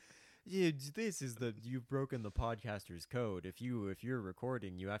You've broken the podcaster's code. If you're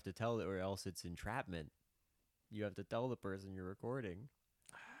recording, you have to tell it, or else it's entrapment. You have to tell the person you're recording.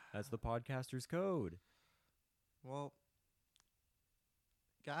 That's the podcaster's code. Well,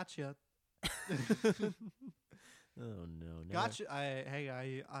 gotcha. Oh no! Gotcha.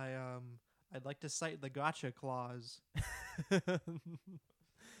 I'd like to cite the gotcha clause. Yeah,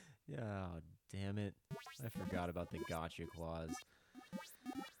 oh, damn it! I forgot about the gotcha clause.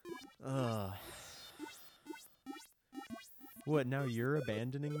 Ugh. What? Now you're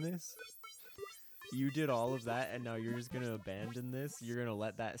abandoning this? You did all of that, and now you're just gonna abandon this? You're gonna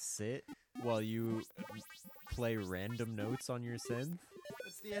let that sit while you play random notes on your synth?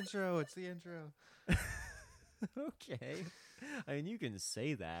 It's the intro. It's the intro. Okay. I mean, you can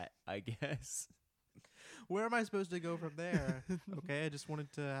say that, I guess. Where am I supposed to go from there? Okay, I just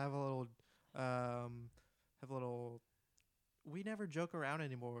wanted to have a little. We never joke around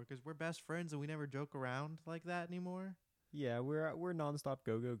anymore because we're best friends, and we never joke around like that anymore. Yeah, we're nonstop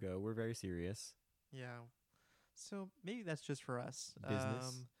go go go. We're very serious. Yeah, so maybe that's just for us.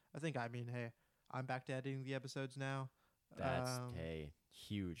 Business. I think. I mean, hey, I'm back to editing the episodes now. That's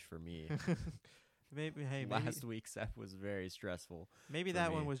huge for me. Maybe Last week's ep was very stressful. Maybe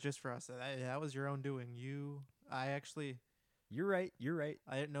that one was just for us. That was your own doing. You're right.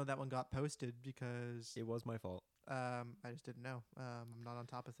 I didn't know that one got posted because it was my fault. I just didn't know. I'm not on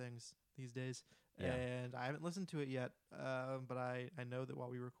top of things these days, yeah. And I haven't listened to it yet. But I know that while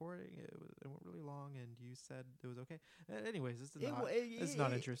we were recording, it went really long, and you said it was okay. Anyways, this is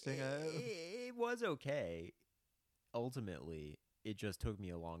not interesting. It was okay. Ultimately, it just took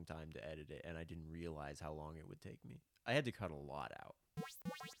me a long time to edit it, and I didn't realize how long it would take me. I had to cut a lot out.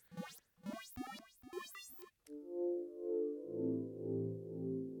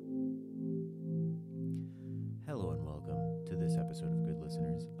 Hello and welcome to this episode of Good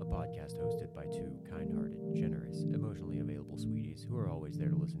Listeners, a podcast hosted by two kind-hearted, generous, emotionally available sweeties who are always there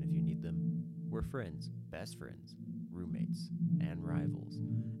to listen if you need them. We're friends, best friends, roommates, and rivals,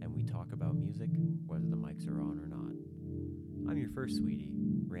 and we talk about music, whether the mics are on or not. I'm your first sweetie,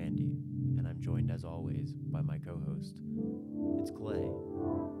 Randy, and I'm joined as always by my co-host. It's Clay.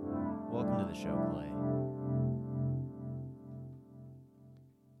 Welcome to the show, Clay.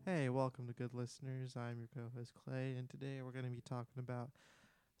 Hey, welcome to Good Listeners. I'm your co-host Clay, and today we're going to be talking about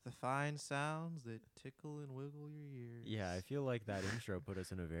the fine sounds that tickle and wiggle your ears. Yeah, I feel like that intro put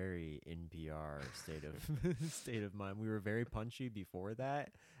us in a very NPR state of mind. We were very punchy before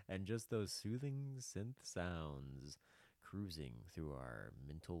that, and just those soothing synth sounds cruising through our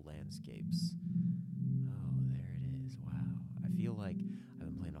mental landscapes. Oh, there it is. Wow. I feel like I've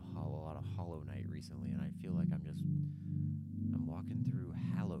been playing a lot of Hollow Knight recently, and I feel like I'm walking through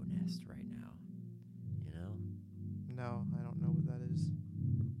Hallow Nest right now. You know? No, I don't know what that is.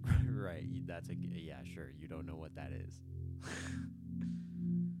 Right. Yeah, sure. You don't know what that is.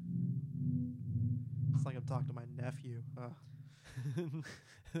 It's like I'm talking to my nephew.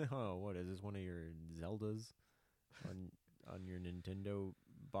 Oh, what is this? One of your Zeldas on your Nintendo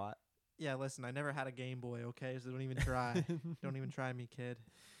bot? Yeah, listen, I never had a Game Boy, okay? So don't even try. Don't even try me, kid.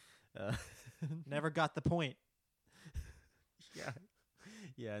 Never got the point.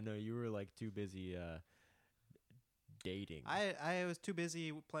 Yeah, no, you were like too busy dating. I was too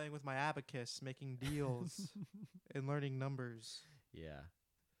busy playing with my abacus, making deals and learning numbers. Yeah.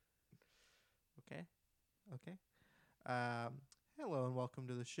 Okay. Hello and welcome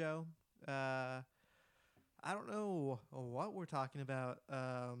to the show. I don't know what we're talking about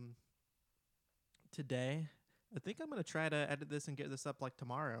today. I think I'm going to try to edit this and get this up like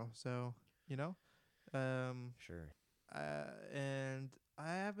tomorrow. So, Sure. And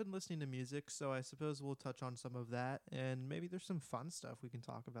I have been listening to music, so I suppose we'll touch on some of that, and maybe there's some fun stuff we can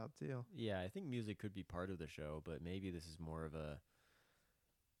talk about too. Yeah, I think music could be part of the show, but maybe this is more of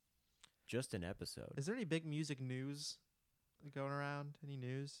just an episode. Is there any big music news going around? Any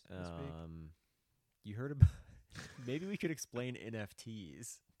news this week? You heard about? Maybe we could explain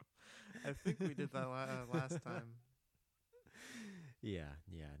NFTs. I think we did that last time. Yeah,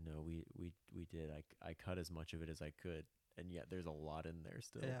 no, we did. I cut as much of it as I could, and yet there's a lot in there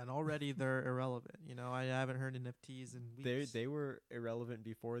still. Yeah, and already they're irrelevant. I haven't heard NFTs in weeks. They were irrelevant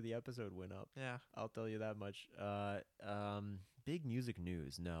before the episode went up. Yeah, I'll tell you that much. Big music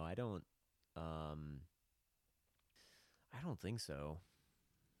news? No, I don't. I don't think so.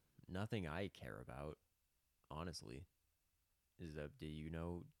 Nothing I care about, honestly. Do you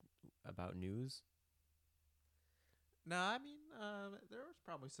know about news? No, I mean, there was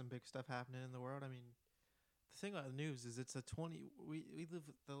probably some big stuff happening in the world. I mean, the thing about the news is it's we live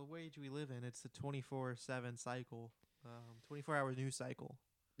the wage we live in. It's a 24/7 cycle, 24-hour news cycle.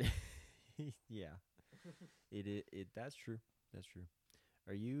 Yeah. It that's true. That's true.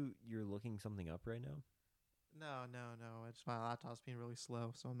 You're looking something up right now? No. It's my laptop's being really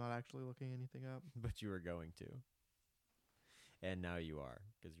slow, so I'm not actually looking anything up. But you were going to. And now you are,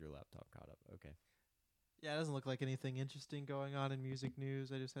 because your laptop caught up. Okay. Yeah, it doesn't look like anything interesting going on in music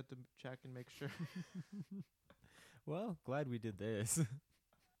news. I just had to check and make sure. Well, glad we did this.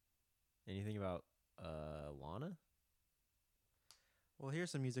 Anything about Lana? Well,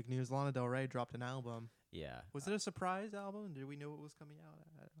 here's some music news. Lana Del Rey dropped an album. Yeah. Was it a surprise album? Did we know it was coming out?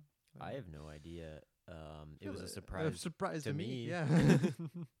 I have no idea. It was a surprise. surprise to me. Yeah.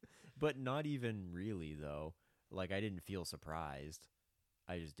 But not even really, though. Like, I didn't feel surprised.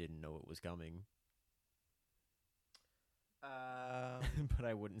 I just didn't know it was coming. But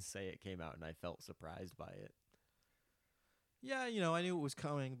I wouldn't say it came out and I felt surprised by it. Yeah, I knew it was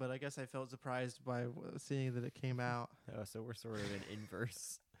coming, but I guess I felt surprised by seeing that it came out. Oh, so we're sort of in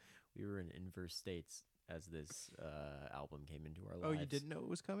inverse. We were in inverse states as this album came into our lives. Oh, you didn't know it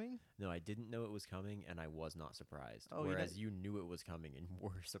was coming? No, I didn't know it was coming, and I was not surprised. Oh, whereas you knew it was coming and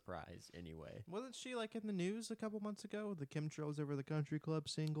were surprised anyway. Wasn't she like in the news a couple months ago? The Chemtrails Over the Country Club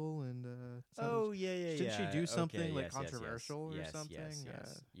single, and yeah. Didn't she do something Okay, like controversial or something?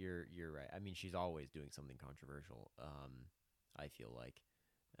 Yes. You're right. I mean, she's always doing something controversial. I feel like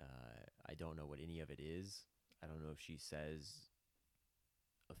I don't know what any of it is. I don't know if she says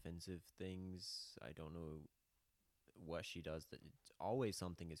offensive things. I don't know what she does. That it's always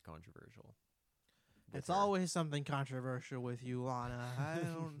something is controversial. It's always something controversial with you, Lana. I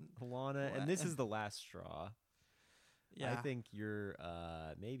don't Lana, and this is the last straw. Yeah. I think you're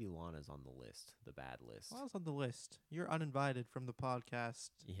maybe Lana's on the list, the bad list. Lana's on the list. You're uninvited from the podcast.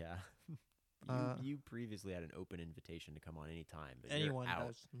 Yeah. You previously had an open invitation to come on anytime, but anyone you're out.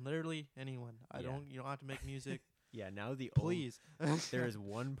 does. Literally anyone. You don't have to make music. Yeah, now please. There is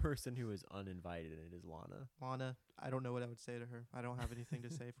one person who is uninvited, and it is Lana. Lana, I don't know what I would say to her. I don't have anything to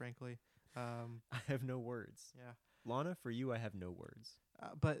say, frankly. I have no words. Yeah. Lana, for you, I have no words.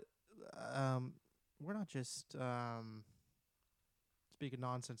 But we're not just speaking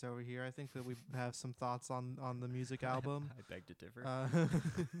nonsense over here. I think that we have some thoughts on the music album. I beg to differ.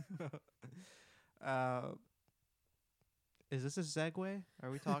 Is this a segue?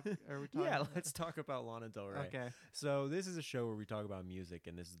 Are we talking? Yeah, let's talk about Lana Del Rey. Okay. So this is a show where we talk about music,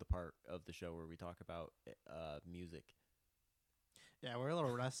 and this is the part of the show where we talk about music. Yeah, we're a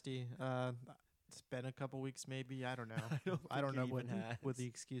little rusty. It's been a couple weeks, maybe. I don't know. I don't know what the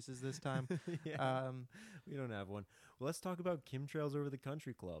excuse is this time. Yeah, we don't have one. Well, let's talk about Chemtrails Over the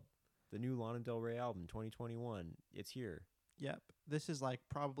Country Club, the new Lana Del Rey album, 2021. It's here. Yep. This is like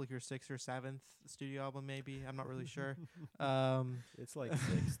probably her 6th or 7th studio album, maybe. I'm not really sure. It's like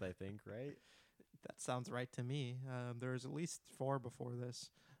 6th, I think, right? That sounds right to me. There's at least 4 before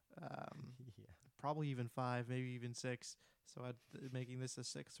this. Yeah. Probably even 5, maybe even 6. So making this the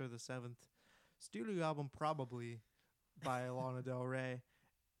 6th or the 7th studio album, probably by Lana Del Rey.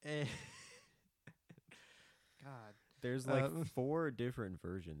 God. There's like 4 different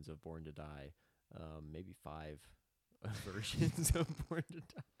versions of Born to Die. Maybe 5 versions of Born to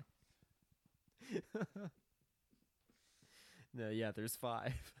Die. No, yeah, there's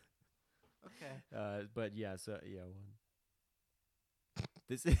 5. Okay. But yeah, so yeah, 1.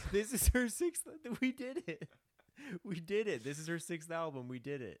 This is her 6th. We did it. We did it. This is her 6th album. We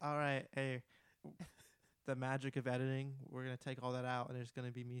did it. All right. Hey, the magic of editing. We're gonna take all that out, and it's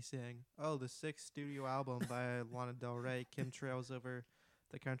gonna be me saying, "Oh, the 6th studio album by Lana Del Rey, Chemtrails Over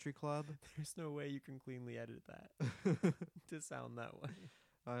the Country Club." There's no way you can cleanly edit that to sound that way.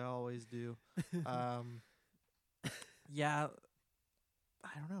 I always do. Yeah. I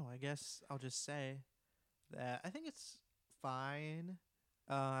don't know. I guess I'll just say that I think it's fine.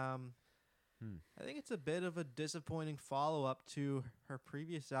 I think it's a bit of a disappointing follow-up to her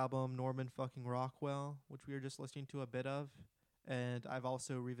previous album, Norman fucking Rockwell, which we were just listening to a bit of. And I've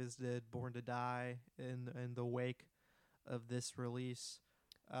also revisited Born to Die in the wake of this release.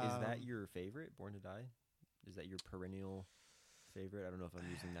 Is that your favorite, Born to Die? Is that your perennial favorite? I don't know if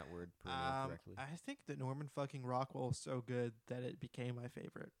I'm using that word perennial correctly. I think that Norman fucking Rockwell is so good that it became my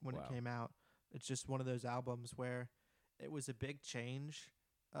favorite when it came out. It's just one of those albums where it was a big change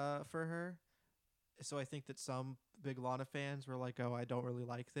for her. So I think that some big Lana fans were like, oh, I don't really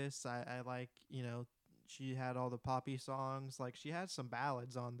like this. I like, she had all the poppy songs. Like, she had some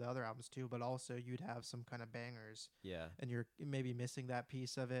ballads on the other albums too, but also you'd have some kind of bangers. Yeah. And you're maybe missing that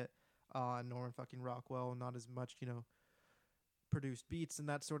piece of it on Norman fucking Rockwell. Not as much, produced beats and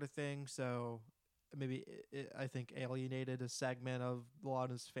that sort of thing. So maybe it I think alienated a segment of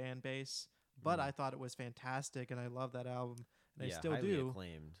Lana's fan base. But I thought it was fantastic, and I love that album. They Yeah, still highly do.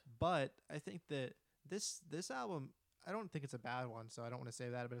 acclaimed. But I think that this album, I don't think it's a bad one, so I don't want to say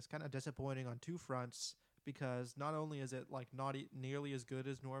that, but it's kind of disappointing on two fronts because not only is it like not nearly as good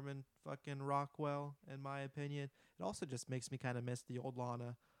as Norman fucking Rockwell, in my opinion, it also just makes me kind of miss the old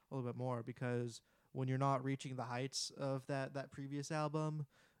Lana a little bit more because when you're not reaching the heights of that previous album,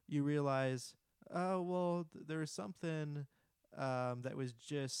 you realize, oh well, there's something that was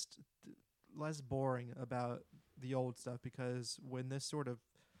just less boring about the old stuff because when this sort of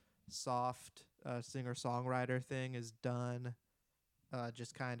soft singer songwriter thing is done,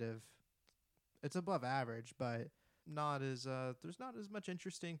 just kind of it's above average, but not as there's not as much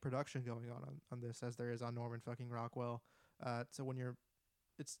interesting production going on this as there is on Norman fucking Rockwell. So when you're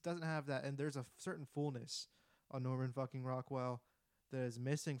it doesn't have that, and there's a certain fullness on Norman fucking Rockwell that is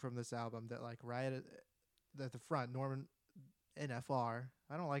missing from this album. That like right at the front, Norman NFR.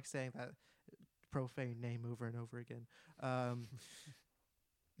 I don't like saying that profane name over and over again.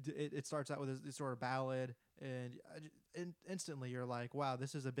 It starts out with this sort of ballad, and instantly you're like, wow,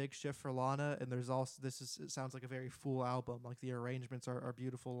 this is a big shift for Lana. And there's also it sounds like a very full album. Like the arrangements are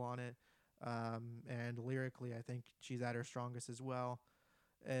beautiful on it, and lyrically, I think she's at her strongest as well.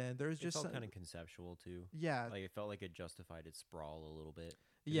 And there's just it felt kind of conceptual too. Yeah, like it felt like it justified its sprawl a little bit.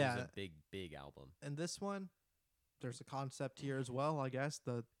 Yeah, it was a big album. And this one, there's a concept here as well. I guess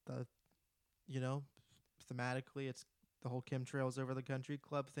the you know, thematically, it's the whole chemtrails over the country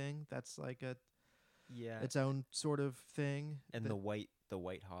club thing. That's like its own sort of thing. And the white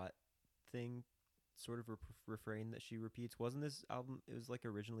hot thing, sort of refrain that she repeats. Wasn't this album? It was like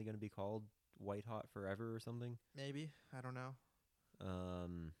originally going to be called White Hot Forever or something. Maybe, I don't know.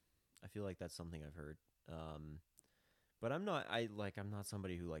 I feel like that's something I've heard. But I'm not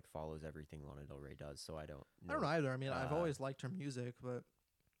somebody who like follows everything Lana Del Rey does, so I don't know. I don't know either. I mean, I've always liked her music, but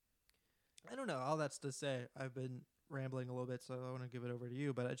I don't know. All that's to say, I've been rambling a little bit, so I want to give it over to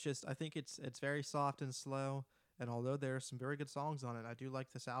you. But it's just, I think it's very soft and slow, and although there are some very good songs on it, I do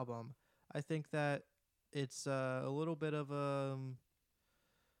like this album. I think that it's a little bit of a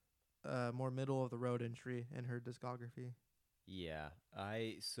more middle of the road entry in her discography. Yeah,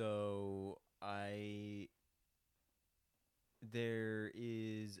 there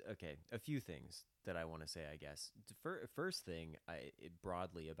is a few things that I want to say, I guess. First thing,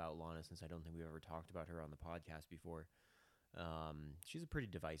 broadly about Lana, since I don't think we've ever talked about her on the podcast before. She's a pretty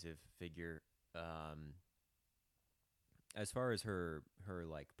divisive figure. As far as her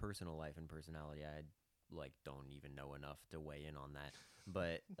like personal life and personality, I like don't even know enough to weigh in on that.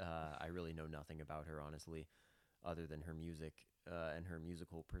 But I really know nothing about her, honestly, other than her music and her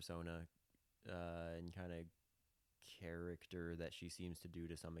musical persona and kind of character that she seems to do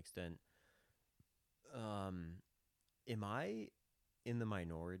to some extent. Am I in the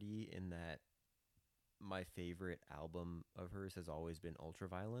minority in that my favorite album of hers has always been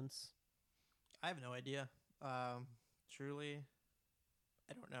Ultraviolence? I have no idea. Truly,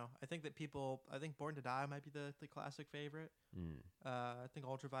 I don't know. I think Born to Die might be the classic favorite. I think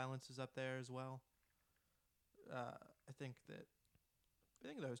Ultraviolence is up there as well. I think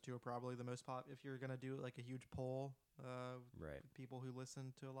those two are probably the most pop. If you're gonna do like a huge poll, right, people who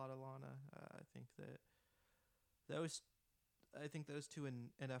listen to a lot of Lana, I think those two in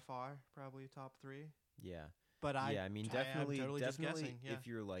NFR probably top 3. Yeah, but I mean definitely, just guessing, yeah. If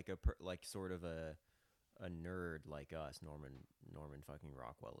you're like like sort of a nerd like us, Norman fucking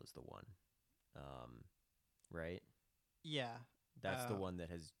Rockwell is the one, right? Yeah. That's the one that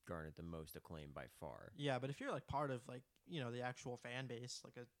has garnered the most acclaim by far. Yeah, but if you're like part of like, the actual fan base,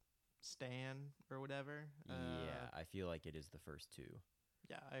 like a stan or whatever. Yeah, I feel like it is the first two.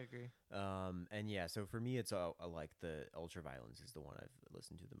 Yeah, I agree. And yeah, so for me, it's like the Ultraviolence is the one I've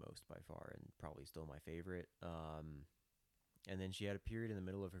listened to the most by far, and probably still my favorite. And then she had a period in the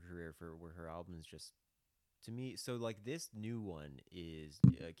middle of her career where her albums just, to me, so like this new one is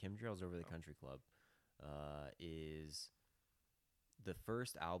Chemtrails Over the Country Club, is the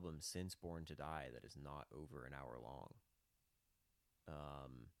first album since Born to Die that is not over an hour long.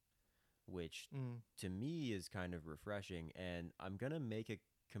 Which to me is kind of refreshing, and I'm gonna make a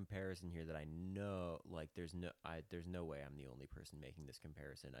comparison here that I know, like, there's no way I'm the only person making this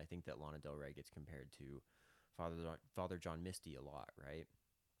comparison. I think that Lana Del Rey gets compared to Father John Misty a lot, right?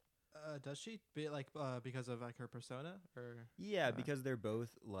 Does she be like because of like her persona, or because they're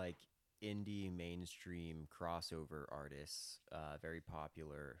both like indie mainstream crossover artists, very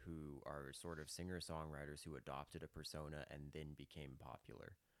popular, who are sort of singer-songwriters who adopted a persona and then became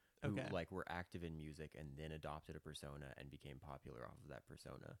popular. Who like were active in music and then adopted a persona and became popular off of that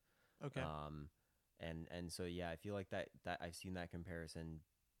persona. Okay. And so yeah, I feel like that I've seen that comparison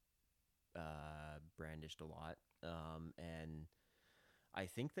brandished a lot. And I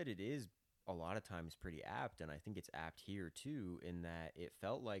think that it is a lot of times pretty apt, and I think it's apt here too, in that it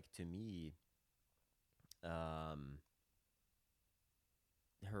felt like to me, her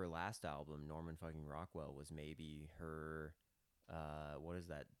last album, Norman fucking Rockwell, was maybe her, what is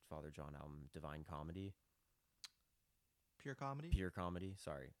that Father John album, Divine Comedy? Pure comedy? Pure Comedy,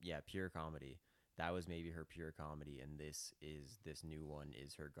 sorry. Yeah, Pure Comedy. That was maybe her pure comedy, and this new one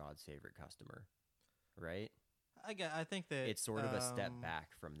is her God's favorite customer, right? I think that It's sort of a step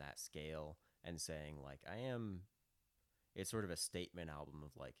back from that scale and saying like it's sort of a statement album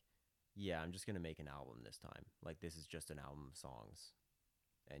of like, yeah, I'm just gonna make an album this time. Like this is just an album of songs,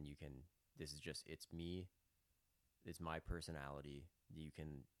 and this is just, it's me, it's my personality. You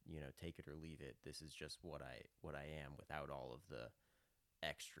can take it or leave it. This is just what I am without all of the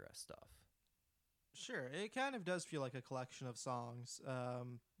extra stuff. Sure, it kind of does feel like a collection of songs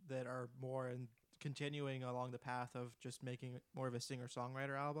that are more in continuing along the path of just making more of a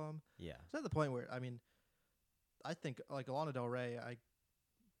singer-songwriter album. Yeah. It's at the point where, I think, like, Lana Del Rey, I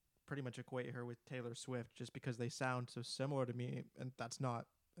pretty much equate her with Taylor Swift just because they sound so similar to me, and that's not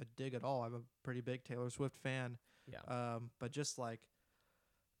a dig at all. I'm a pretty big Taylor Swift fan. Yeah. But just, like,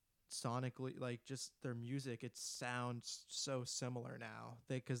 sonically, like, just their music, it sounds so similar now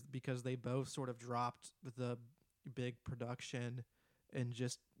because they both sort of dropped the big production and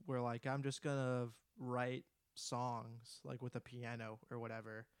just were like, I'm just gonna write songs like with a piano or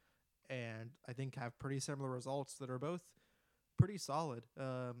whatever, and I think have pretty similar results that are both pretty solid.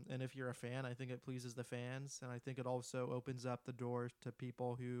 And if you're a fan, I think it pleases the fans, and I think it also opens up the doors to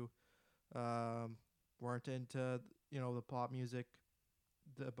people who weren't into the pop music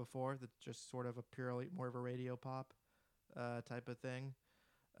before, that's just sort of a purely more of a radio pop type of thing.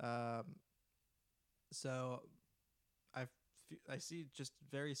 So I see just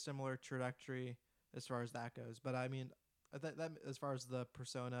very similar trajectory as far as that goes. But I mean, that as far as the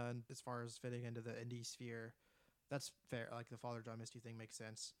persona and as far as fitting into the indie sphere, that's fair. Like the Father John Misty thing makes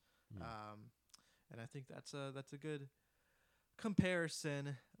sense. Mm. And I think that's a good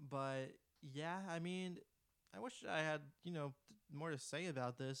comparison. But yeah, I mean, I wish I had more to say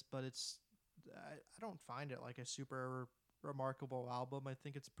about this, but I don't find it like a super remarkable album. I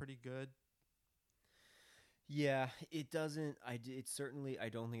think it's pretty good. Yeah, it doesn't. It's certainly. I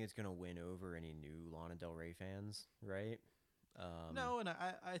don't think it's gonna win over any new Lana Del Rey fans, right? No, and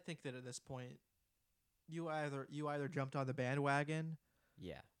I think that at this point, you either jumped on the bandwagon,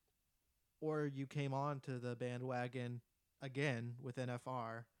 yeah, or you came on to the bandwagon again with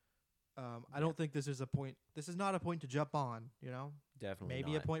NFR. I don't think this is a point. This is not a point to jump on. Definitely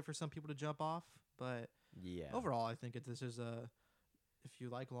maybe not. a point for some people to jump off, but yeah, overall, I think this is a. If you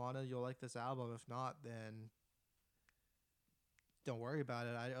like Lana, you'll like this album. If not, then don't worry about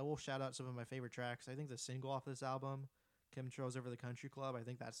it. I will shout out some of my favorite tracks. I think the single off this album, Chemtrails Over the Country Club, I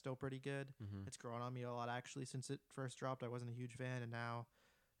think that's still pretty good. Mm-hmm. It's grown on me a lot, actually, since it first dropped. I wasn't a huge fan, and now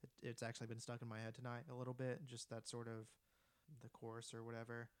it's actually been stuck in my head tonight a little bit, just that sort of the chorus or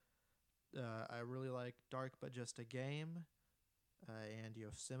whatever. I really like Dark But Just a Game and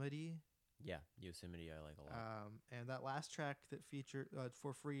Yosemite. Yeah, Yosemite I like a lot. And that last track that featured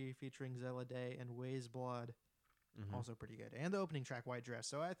For Free featuring Zella Day and Ways Blood, also pretty good. And the opening track, White Dress.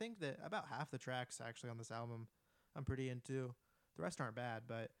 So I think that about half the tracks actually on this album I'm pretty into. The rest aren't bad,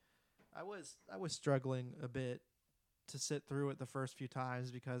 but I was struggling a bit to sit through it the first few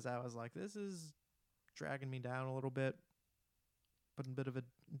times because I was like, this is dragging me down a little bit, putting a bit of a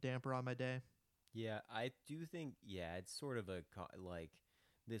damper on my day. Yeah, I do think, it's sort of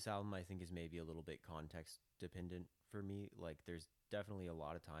this album I think is maybe a little bit context dependent for me. Like there's definitely a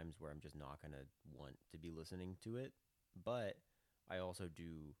lot of times where I'm just not going to want to be listening to it, but I also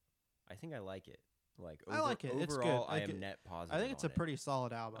do, I think I like it. I like it. Overall, it's good. I am net positive. I think it's a pretty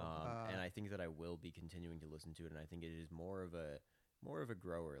solid album. And I think that I will be continuing to listen to it, and I think it is more of a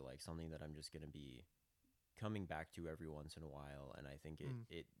grower, like something that I'm just going to be coming back to every once in a while, and I think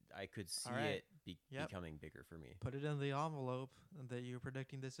I could see it becoming bigger for me. Put it in the envelope that you're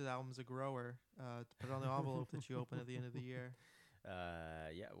predicting this album's a grower. Put it on the envelope that you open at the end of the year.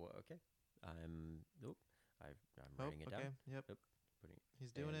 Well, okay. I'm writing it down. Yep.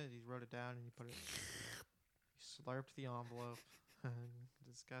 He's doing it. He wrote it down and he put it. He slurped the envelope.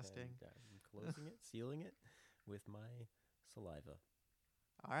 Disgusting. And I'm closing it, sealing it with my saliva.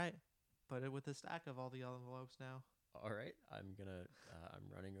 All right. Put it with the stack of all the envelopes now. All right. I'm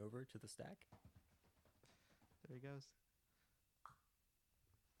running over to the stack. There he goes.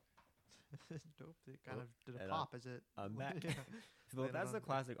 Dope. It kind of did a pop, is it? I'm back. Well, that's the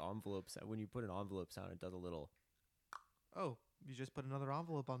classic envelope sound. When you put an envelope sound, it does a little. Oh, you just put another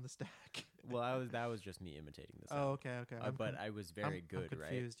envelope on the stack. Well, that was just me imitating the sound. Oh, okay, okay. But I was very good, I'm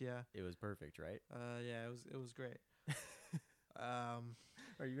confused, right? yeah. It was perfect, right? Yeah, it was great. Are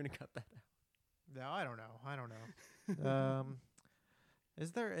you gonna cut that out? No, I don't know.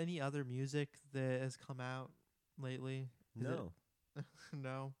 Is there any other music that has come out lately? No.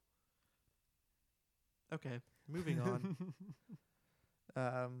 No. Okay, moving on.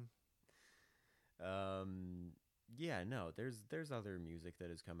 Yeah, no, there's other music that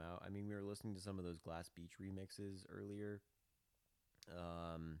has come out. I mean, we were listening to some of those Glass Beach remixes earlier,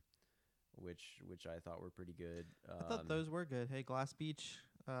 which I thought were pretty good. I thought those were good. Hey, Glass Beach,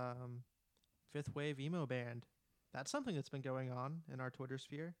 fifth wave emo band. That's something that's been going on in our Twitter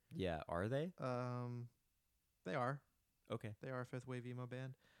sphere. Yeah, are they? They are. Okay. They are a fifth wave emo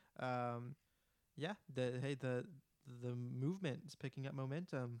band. Yeah. The movement is picking up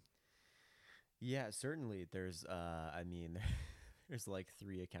momentum. Yeah, certainly. There's I mean, there's like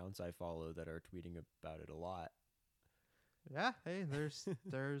 3 accounts I follow that are tweeting about it a lot. Yeah. Hey,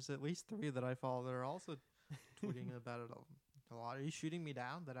 there's at least 3 that I follow that are also tweeting about it a lot. Are you shooting me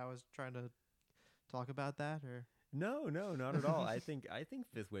down that I was trying to talk about that, or? No, not at all. I think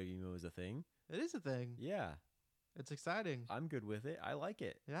fifth wave emo is a thing. It is a thing. Yeah. It's exciting. I'm good with it. I like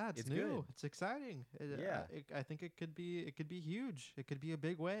it. Yeah, it's new. Good. It's exciting. I think it could be huge. It could be a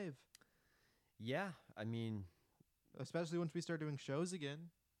big wave. Yeah, I mean, especially once we start doing shows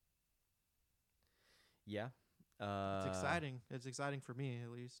again. Yeah. It's exciting. It's exciting for me, at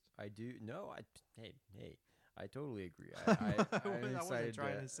least. I do. No, hey, I totally agree. I wasn't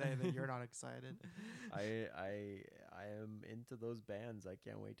trying to say that you're not excited. I am into those bands. I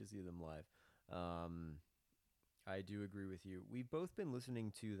can't wait to see them live. I do agree with you. We've both been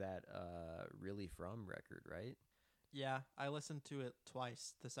listening to that Really From record, right? Yeah, I listened to it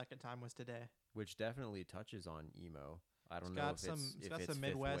twice. The second time was today. Which definitely touches on emo. I don't know if it's some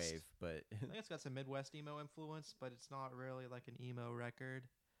Midwest wave, but I think it's got some Midwest emo influence, but it's not really like an emo record.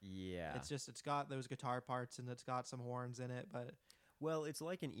 Yeah. It's got those guitar parts and it's got some horns in it, but well, it's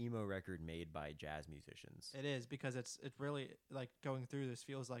like an emo record made by jazz musicians. It is, because it's really like going through this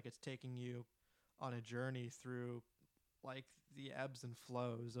feels like it's taking you on a journey through like the ebbs and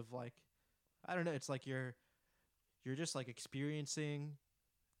flows of like, I don't know, it's like you're just like experiencing,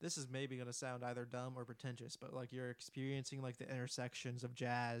 this is maybe going to sound either dumb or pretentious, but like you're experiencing like the intersections of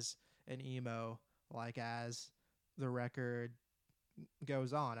jazz and emo, like as the record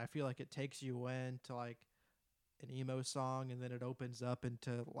goes on. I feel like it takes you into like an emo song and then it opens up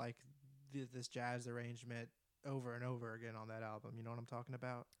into like this jazz arrangement over and over again on that album. You know what I'm talking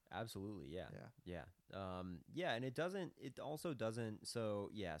about? Absolutely. Yeah. And it also doesn't. So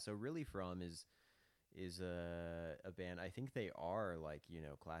Really From is a band. I think they are like,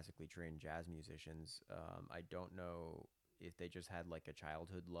 classically trained jazz musicians. I don't know if they just had like a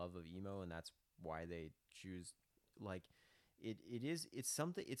childhood love of emo and that's why they choose like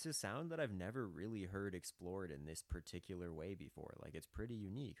it's a sound that I've never really heard explored in this particular way before. Like it's pretty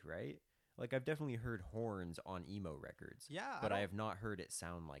unique, right? Like I've definitely heard horns on emo records. Yeah. But I have not heard it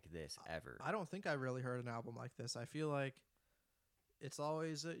sound like this ever. I don't think I really heard an album like this. I feel like it's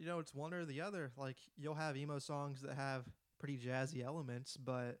always, it's one or the other. Like you'll have emo songs that have pretty jazzy elements,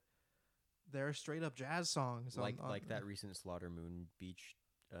 but they're straight up jazz songs. Like that recent Slaughter Moon Beach.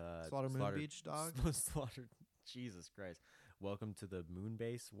 Beach dog? Jesus Christ. Welcome to the Moon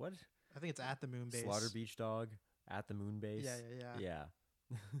Base. What? I think it's At the Moon Base. Slaughter Beach Dog. At the Moon Base. Yeah.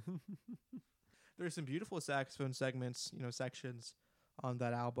 There's some beautiful saxophone segments, sections on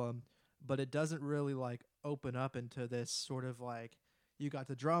that album, but it doesn't really like open up into this sort of like, you got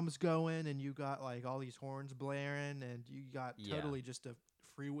the drums going and you got like all these horns blaring and you got totally just a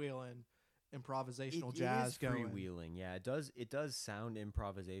freewheeling improvisational jazz going. Freewheeling, yeah. It does sound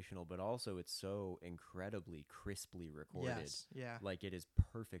improvisational, but also it's so incredibly crisply recorded. Yes, yeah. Like it is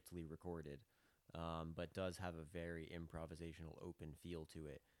perfectly recorded, but does have a very improvisational open feel to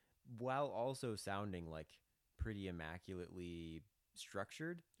it, while also sounding like pretty immaculately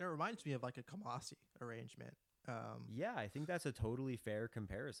structured. It reminds me of like a Kamasi arrangement. Yeah, I think that's a totally fair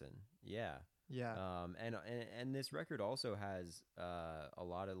comparison. Yeah. And this record also has a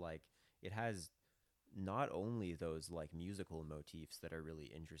lot of like, it has not only those like musical motifs that are really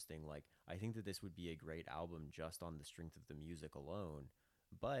interesting. Like I think that this would be a great album just on the strength of the music alone,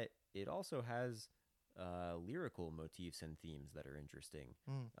 but it also has lyrical motifs and themes that are interesting,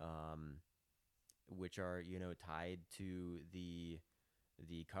 which are tied to the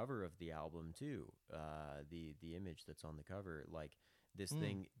cover of the album too. The image that's on the cover, like this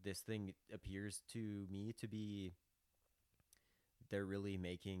thing appears to me to be, they're really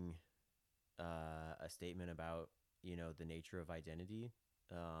making a statement about the nature of identity,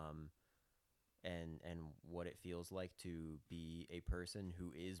 and what it feels like to be a person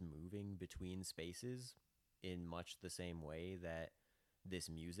who is moving between spaces in much the same way that this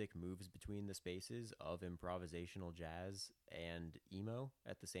music moves between the spaces of improvisational jazz and emo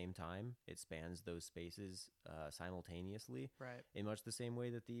at the same time. It spans those spaces simultaneously, Right. in much the same way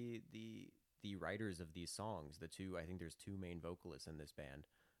that the writers of these songs, the two, I think there's two main vocalists in this band,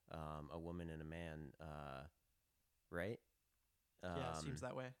 a woman and a man, right? Yeah, it seems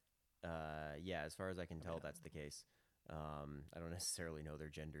that way. Yeah, as far as I can tell, Yeah. that's the case. I don't necessarily know their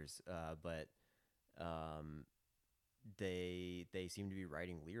genders, but um, they seem to be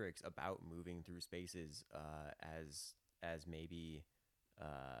writing lyrics about moving through spaces as maybe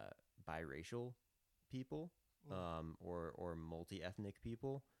biracial people, or multi ethnic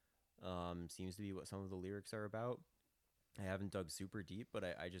people. Seems to be what some of the lyrics are about. I haven't dug super deep, but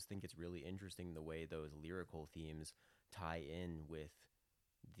I just think it's really interesting the way those lyrical themes tie in with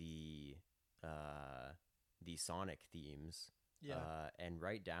the the sonic themes, Yeah. and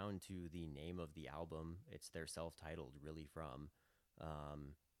right down to the name of the album. It's their self-titled, really from,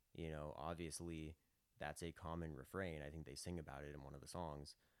 obviously that's a common refrain. I think they sing about it in one of the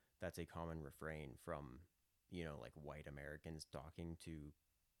songs. That's a common refrain from, like white Americans talking to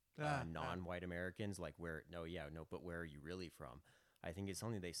non-white Americans, like but where are you really from? I think it's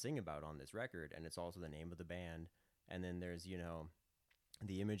something they sing about on this record, and it's also the name of the band. And then there's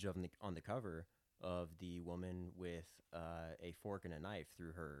the image on the cover of the woman with a fork and a knife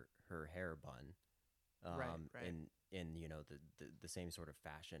through her hair bun, Right. in the same sort of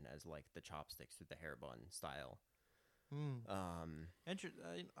fashion as like the chopsticks through the hair bun style. I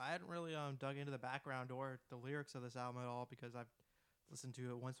hadn't really dug into the background or the lyrics of this album at all because I've listened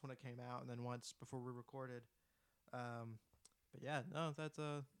to it once when it came out and then once before we recorded. But yeah, no, that's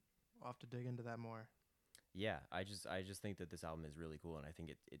I'll have to dig into that more. Yeah, I just think that this album is really cool, and I think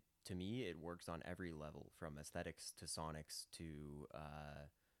it to me it works on every level, from aesthetics to sonics to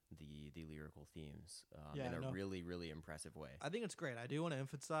the lyrical themes, in a really, really impressive way. I think it's great. I do want to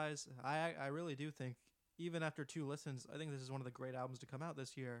emphasize, I really do think, even after 2 listens, I think this is one of the great albums to come out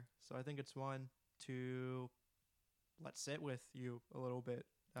this year. So I think it's one to let sit with you a little bit,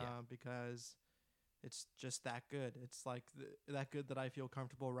 because it's just that good. It's like that good that I feel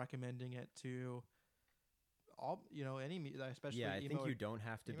comfortable recommending it to all, any, especially I emo think you don't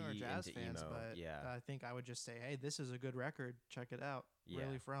have to be jazz into fans, emo. but Yeah, I think I would just say, hey, this is a good record. Check it out. Yeah.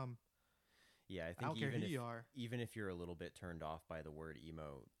 Really from. Yeah, I I think don't care who you are. even if you're a little bit turned off by the word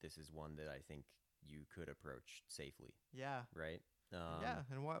emo, this is one that I think you could approach safely, Yeah. right? Yeah,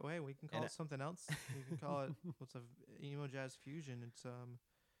 in what way? We can call it something else. We can call it what's a emo jazz fusion. It's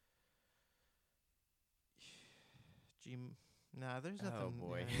there's nothing. Oh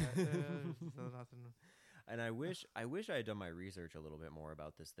boy. Yeah, there's nothing. And I wish I had done my research a little bit more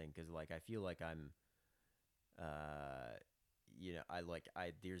about this thing, because like I feel like I'm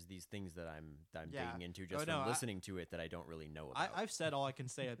there's these things that I'm digging into just from listening to it that I don't really know about. I've said all I can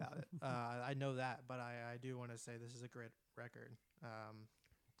say about it. I know that, but I do want to say this is a great record.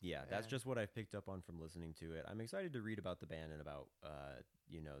 Yeah, that's just what I've picked up on from listening to it. I'm excited to read about the band and about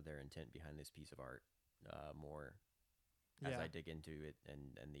their intent behind this piece of art more as I dig into it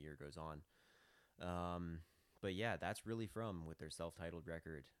and the year goes on. But yeah, that's really from with their self-titled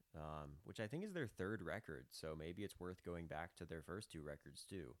record, which I think is their 3rd record. So maybe it's worth going back to their first 2 records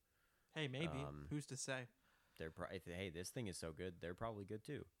too. Hey, maybe. Who's to say? Hey, this thing is so good, they're probably good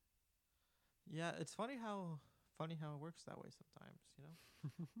too. Yeah, it's funny how it works that way sometimes.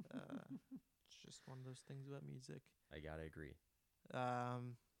 It's just one of those things about music. I gotta agree.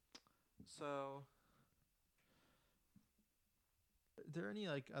 So, are there any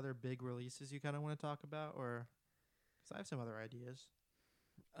like other big releases you kind of want to talk about, or because I have some other ideas?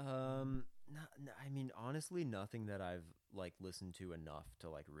 I mean, honestly, nothing that I've like listened to enough to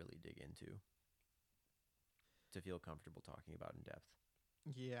like really dig into to feel comfortable talking about in depth.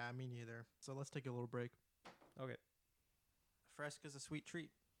 Yeah, me neither. So let's take a little break. Okay. Fresca's a sweet treat.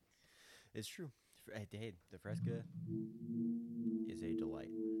 It's true. Hey, the Fresca is a delight.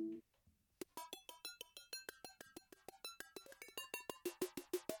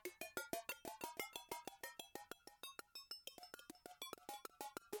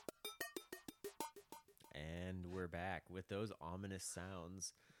 And we're back with those ominous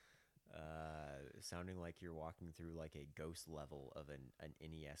sounds, sounding like you're walking through like a ghost level of an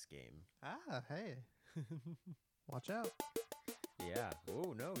NES game. Ah, hey. Watch out. Yeah.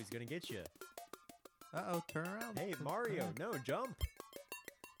 Oh, no, he's going to get you. Uh-oh, turn around. Hey, Mario, no, jump.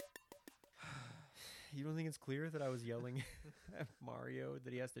 You don't think it's clear that I was yelling at Mario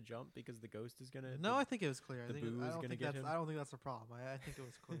that he has to jump because the ghost is going to... No, I think it was clear. I don't think that's a problem. I think it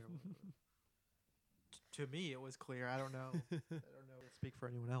was clear. To me, it was clear. I don't know. I don't know. To speak for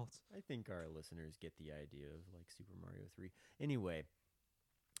anyone else. I think our listeners get the idea of like Super Mario 3. Anyway,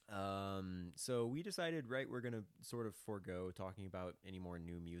 so we decided, right, we're going to sort of forego talking about any more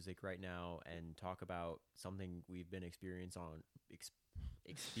new music right now and talk about something we've been experiencing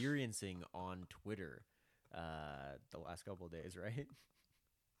on Twitter the last couple of days, right?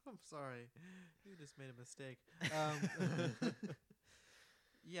 I'm sorry. You just made a mistake.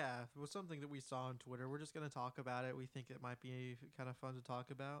 Yeah, it was something that we saw on Twitter. We're just going to talk about it. We think it might be kind of fun to talk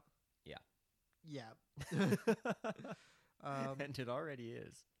about. Yeah. Yeah. And it already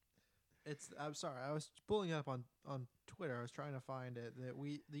is. I'm sorry. I was pulling it up on Twitter. I was trying to find it.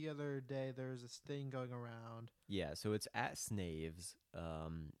 The other day there was this thing going around. Yeah, so it's at Snaves,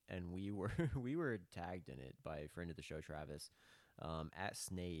 and we were tagged in it by a friend of the show, Travis. At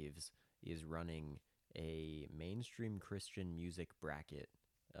Snaves is running a mainstream Christian music bracket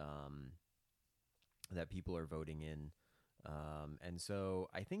that people are voting in, and so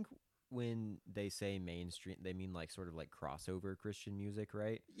I think when they say mainstream, they mean like sort of like crossover Christian music,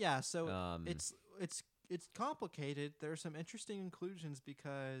 right? Yeah, so it's complicated. There are some interesting inclusions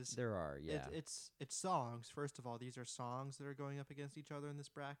because there are, yeah. It's songs. First of all, these are songs that are going up against each other in this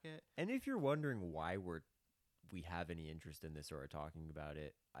bracket. And if you're wondering why we have any interest in this or are talking about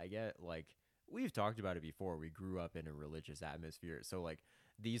it, I get like we've talked about it before. We grew up in a religious atmosphere, so like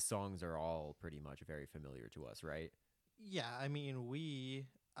these songs are all pretty much very familiar to us, right? Yeah, I mean, we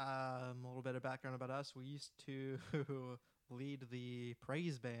a little bit of background about us. We used to lead the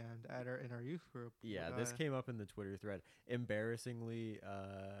praise band in our youth group. Yeah, this came up in the Twitter thread. Embarrassingly,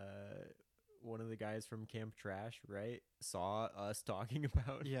 one of the guys from Camp Trash, right, saw us talking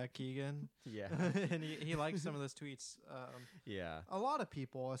about. Yeah, Keegan. Yeah, and he liked some of those tweets. Yeah, a lot of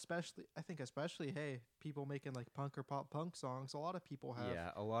people, especially people making like punk or pop punk songs. A lot of people have.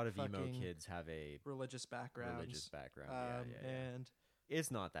 Yeah, a lot of emo kids have a religious background. Yeah. And it's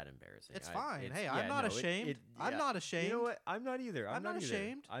not that embarrassing. It's fine. I'm not ashamed. I'm not ashamed. You know what? I'm not either. I'm not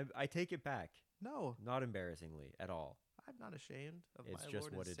ashamed. I take it back. No, not embarrassingly at all. I'm not ashamed of it's my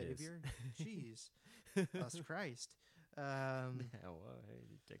just Lord what and it Savior. is. Jeez, Jesus Christ. Yeah, well, hey,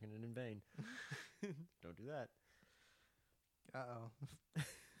 you're taking it in vain. Don't do that.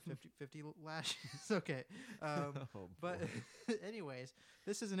 50 lashes. Okay. But anyways,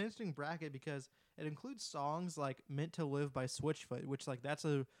 this is an interesting bracket because it includes songs like Meant to Live by Switchfoot, which like that's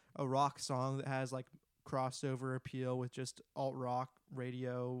a rock song that has like crossover appeal with just alt rock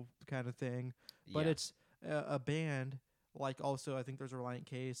radio kind of thing. But it's a band like also I think there's a Reliant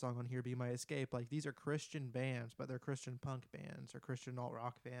K song on here, Be My Escape. Like these are Christian bands, but they're Christian punk bands or Christian alt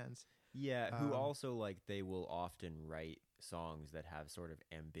rock bands. Yeah, who also like they will often write songs that have sort of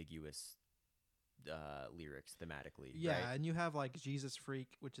ambiguous lyrics thematically. Yeah, right? And you have like Jesus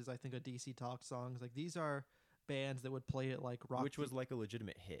Freak, which is I think a DC Talk songs. Like these are bands that would play it like rock, which was like a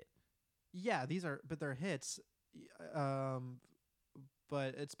legitimate hit. Yeah, but they're hits.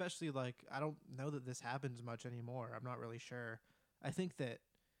 But especially like I don't know that this happens much anymore. I'm not really sure. I think that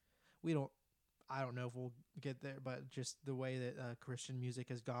I don't know if we'll get there, but just the way that Christian music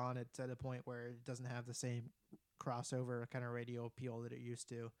has gone, it's at a point where it doesn't have the same crossover kind of radio appeal that it used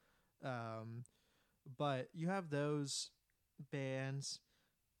to. But you have those bands,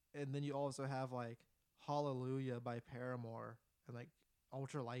 and then you also have like Hallelujah by Paramore and like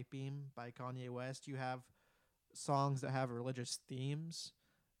Ultra Light Beam by Kanye West. You have songs that have religious themes,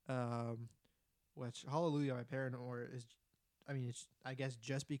 which Hallelujah by Paramore is. I mean, it's I guess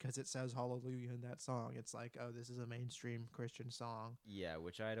just because it says Hallelujah in that song, it's like, oh, this is a mainstream Christian song. Yeah,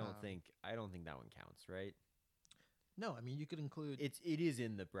 which I don't think that one counts, right? No, I mean you could include it is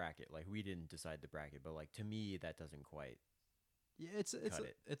in the bracket. Like we didn't decide the bracket, but like to me that doesn't quite. Yeah, it's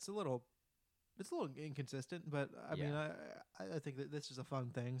a little inconsistent, but I mean I think that this is a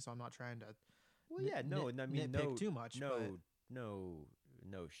fun thing, so I'm not trying to. Well, yeah, no, I mean nitpick too much. No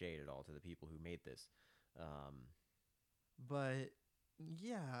shade at all to the people who made this. But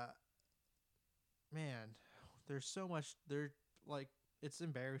yeah, man, there's so much. It's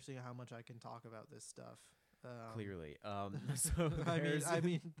embarrassing how much I can talk about this stuff. Clearly, so I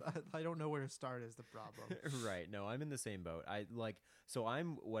mean, I don't know where to start is the problem. Right. No, I'm in the same boat.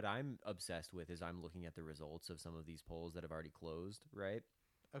 What I'm obsessed with is I'm looking at the results of some of these polls that have already closed. Right.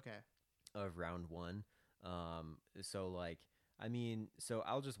 Okay. Of round one. So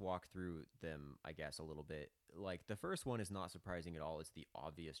I'll just walk through them, I guess, a little bit. Like the first one is not surprising at all. It's the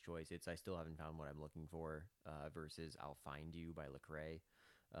obvious choice. It's I Still Haven't Found What I'm Looking For versus I'll Find You by Lecrae.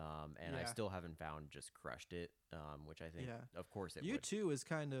 I still haven't found just crushed it, which I think, of course, it would. U2 is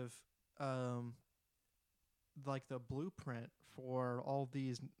kind of like the blueprint for all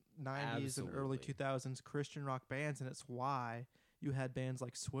these '90s and early Absolutely. 2000s Christian rock bands, and it's why you had bands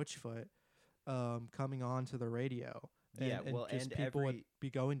like Switchfoot coming on to the radio. Yeah, And well, just and people would be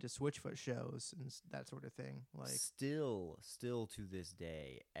going to Switchfoot shows and that sort of thing. Like, still to this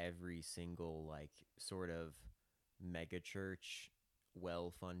day, every single like sort of mega church,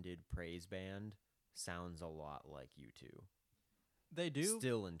 well-funded praise band sounds a lot like U2. they do,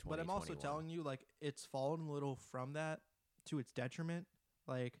 Still in 2021. but I'm also telling you, like, it's fallen a little from that to its detriment.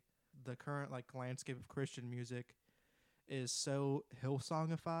 Like, the current like landscape of Christian music is so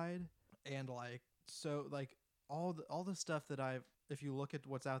Hillsongified, and like so like all the stuff that I've if you look at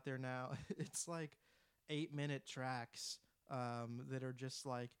what's out there now, it's like 8-minute tracks that are just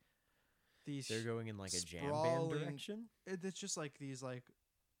like these they're going in like a jam band sprawling- direction. It's just like these like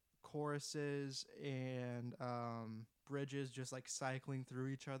choruses and bridges just like cycling through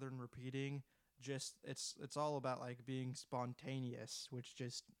each other and repeating. Just it's all about like being spontaneous, which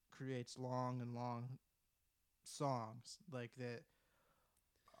just creates long and long songs like that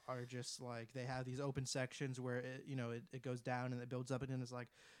are just like they have these open sections where it goes down and it builds up, and then it's like,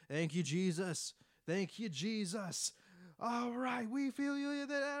 thank you Jesus, all right, we feel you.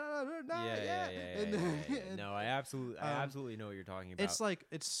 Yeah. And No, I absolutely know what you're talking about. it's like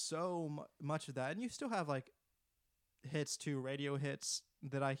it's so much of that, and you still have like hits too, radio hits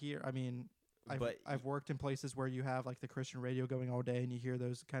that I hear. I mean, I've worked in places where you have like the Christian radio going all day, and you hear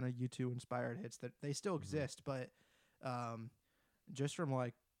those kind of U2 inspired hits that they still exist, but just from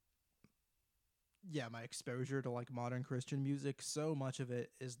like my exposure to like modern Christian music, so much of it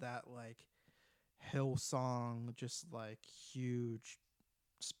is that like Hillsong, just like huge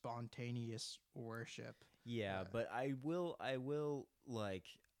spontaneous worship. Yeah, but I will like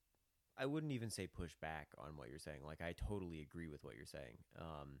I wouldn't even say push back on what you're saying. Like I totally agree with what you're saying.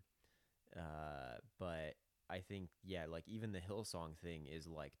 But I think like even the Hillsong thing is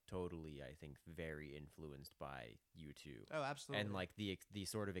like totally, I think, very influenced by U2. Oh, absolutely. And like the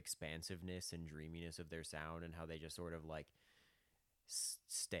sort of expansiveness and dreaminess of their sound, and how they just sort of like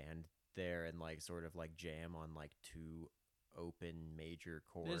stand there and like sort of like jam on like two open major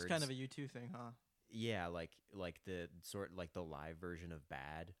chords. It is kind of a U2 thing, huh? Yeah, like the sort like the live version of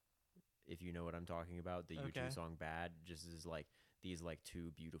Bad, if you know what I'm talking about. The U2 song Bad just is like these like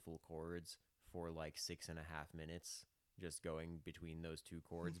two beautiful chords for like 6.5 minutes, just going between those two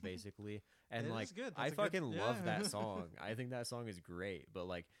chords basically. And it like is good. I fucking love that song. I think that song is great, but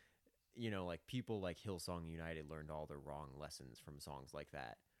like like people like Hillsong United learned all the wrong lessons from songs like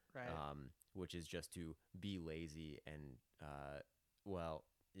that. Right. Which is just to be lazy and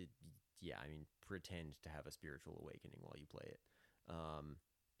I mean, pretend to have a spiritual awakening while you play it. I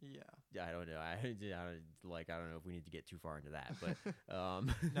don't know. I don't know if we need to get too far into that, but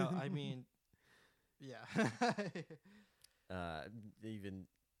no, I mean, yeah. I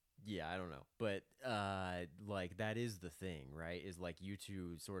don't know, but like that is the thing, right? Is like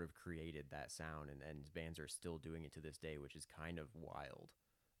U2 sort of created that sound, and bands are still doing it to this day, which is kind of wild.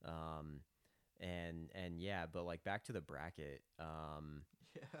 But like back to the bracket.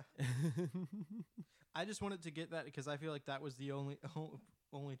 Yeah. I just wanted to get that because I feel like that was the only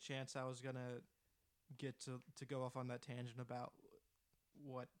chance I was gonna get to go off on that tangent about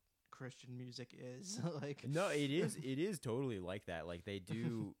what Christian music is. Like, no, it is totally like that. Like they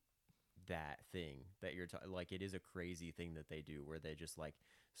do that thing that you're like, it is a crazy thing that they do where they just like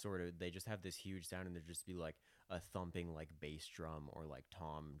they just have this huge sound, and there just be like a thumping like bass drum or like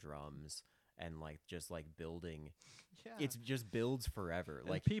tom drums, and like just like building. Yeah. It just builds forever. And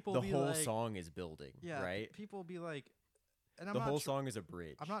like people the be whole like, song is building. yeah, right. People be like, and I'm the not whole song is a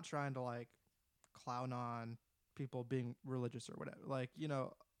bridge. I'm not trying to like clown on people being religious or whatever. Like,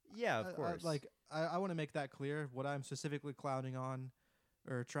 yeah, of course. I want to make that clear. What I'm specifically clowning on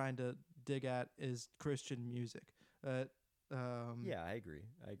or trying to dig at is Christian music. Yeah, I agree.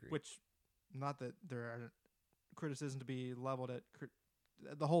 Which, not that there are criticism to be leveled at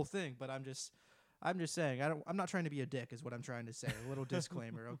the whole thing, but I'm just saying I'm not trying to be a dick, is what I'm trying to say. A little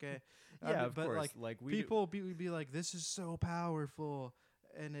disclaimer, okay? Yeah, of but course. Like we people be like, this is so powerful,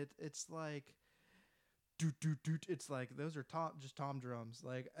 and it's like, doot doot doot. It's like those are just tom drums.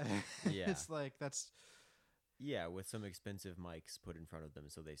 Like, yeah, it's like that's. Yeah, with some expensive mics put in front of them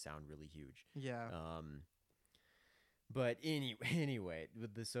so they sound really huge. Yeah. But anyway,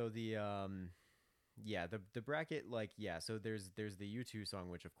 the bracket, like, yeah, so there's the U2 song,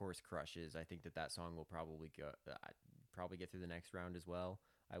 which of course crushes. I think that song will probably get through the next round as well,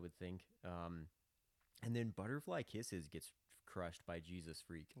 I would think. And then Butterfly Kisses gets crushed by Jesus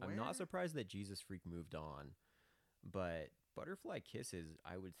Freak. Where? I'm not surprised that Jesus Freak moved on, but Butterfly Kisses,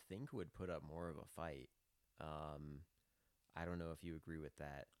 I would think, would put up more of a fight. I don't know if you agree with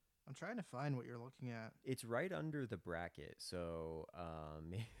that. I'm trying to find what you're looking at. It's right under the bracket, so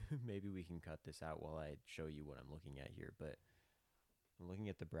maybe we can cut this out while I show you what I'm looking at here. But I'm looking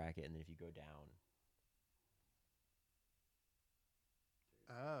at the bracket, and then if you go down.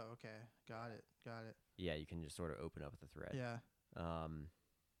 Oh, okay. Got it. Yeah, you can just sort of open up the thread. Yeah. Um,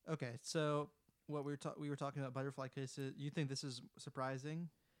 Okay, so what we were talking about butterfly kisses. You think this is surprising?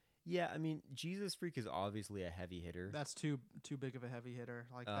 yeah, I mean, Jesus Freak is obviously a heavy hitter. That's too big of a heavy hitter.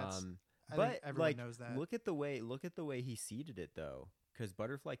 Like that's. I But think everyone like, knows that. look at the way he seeded it though, because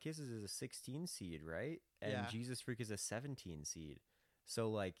Butterfly Kisses is a 16 seed, right? And Yeah. Jesus Freak is a 17 seed. So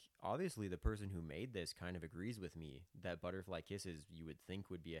like, obviously, the person who made this kind of agrees with me that Butterfly Kisses you would think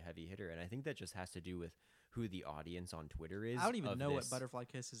would be a heavy hitter, and I think that just has to do with who the audience on Twitter is. I don't even know this. what butterfly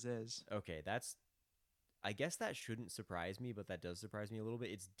kisses is. Okay, I guess that shouldn't surprise me, but that does surprise me a little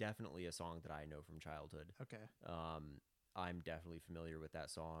bit. It's definitely a song that I know from childhood. Okay. I'm definitely familiar with that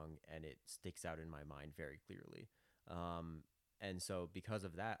song, and it sticks out in my mind very clearly. And so because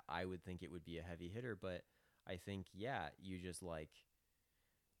of that, I would think it would be a heavy hitter, but I think, yeah, you just like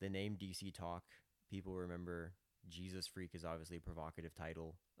the name DC Talk. People remember Jesus Freak is obviously a provocative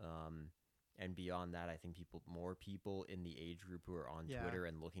title. And beyond that, I think more people in the age group who are on Twitter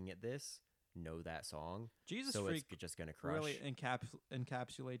and looking at this know that song. Jesus so Freak it's just going to crush. Really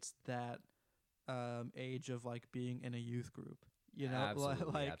encapsulates that age of like being in a youth group. You know,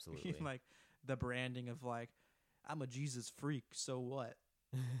 absolutely, absolutely. Like the branding of like, I'm a Jesus freak, so what?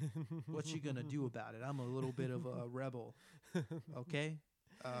 What you gonna do about it? I'm a little bit of a rebel. Okay?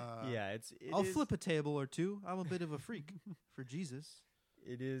 Yeah, I'll flip a table or two. I'm a bit of a freak for Jesus.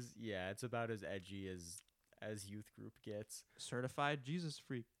 It is, yeah, it's about as edgy as youth group gets. Certified Jesus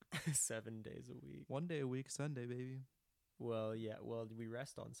freak. 7 days a week. 1 day a week, Sunday, baby. Well, yeah, we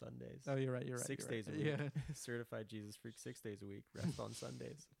rest on Sundays. Oh, you're right. 6 days a week. Yeah. Certified Jesus freak 6 days a week, rest on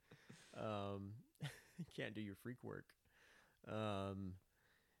Sundays. Can't do your freak work.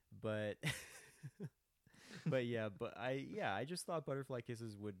 But I just thought Butterfly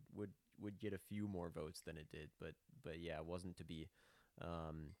Kisses would get a few more votes than it did, but yeah, it wasn't to be.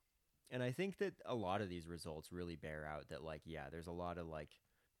 And I think that a lot of these results really bear out that, like, yeah, there's a lot of like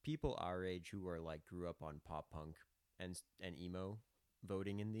people our age who are like grew up on pop punk and emo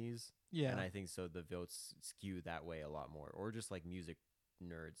voting in these. Yeah. And I think so the votes skew that way a lot more, or just like music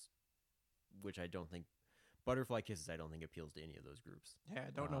nerds, which I don't think Butterfly Kisses I don't think appeals to any of those groups. Yeah,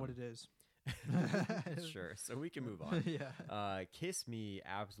 I don't know what it is. Sure, so we can move on. Yeah. Kiss Me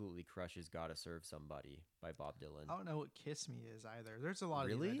absolutely crushes Gotta Serve Somebody by Bob Dylan. I don't know what Kiss Me is either. There's a lot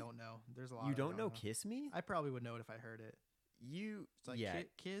really? of these I don't know. There's a lot. You don't know Kiss Me? I probably would know it if I heard it. It's like, yeah.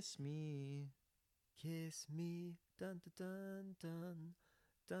 Kiss me. Kiss me. Dun dun dun dun.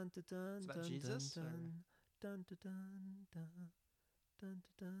 Dun dun dun. Is that dun, Jesus? Dun dun dun dun dun. Dun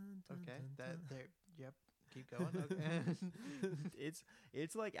dun dun. Okay. Dun, there. Yep. Keep going. Okay.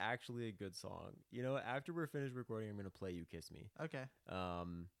 It's like actually a good song. You know, after we're finished recording, I'm gonna play You Kiss Me. Okay.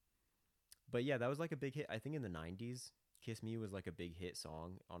 But yeah, that was like a big hit. I think in the 90s, Kiss Me was like a big hit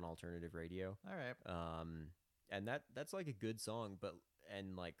song on alternative radio. All right. And that's like a good song,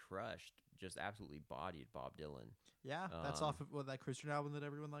 and like crushed, just absolutely bodied Bob Dylan. Yeah, that's off of that Christian album that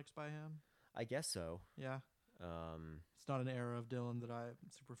everyone likes by him. I guess so. Yeah. It's not an era of Dylan that I'm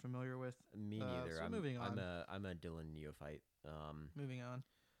super familiar with. Me neither. So moving on. I'm a Dylan neophyte. Moving on.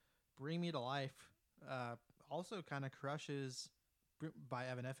 Bring Me to Life also kind of crushes by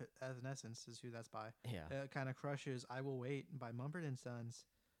Evanescence is who that's by. Yeah. Kind of crushes I Will Wait by Mumford & Sons.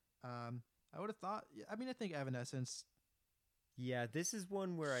 I would have thought, I mean, I think Evanescence. Yeah, this is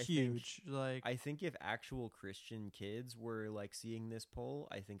one where I think if actual Christian kids were like seeing this poll,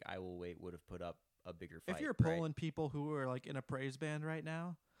 I think I Will Wait would have put up a bigger fight. If you're polling people who are like in a praise band right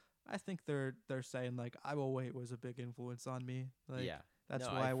now, I think they're saying like I Will Wait was a big influence on me. Like, yeah, that's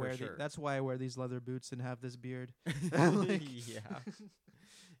why I wear that's why I wear these leather boots and have this beard. Like,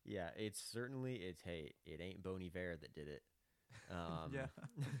 yeah. It ain't Bon Iver that did it. Yeah.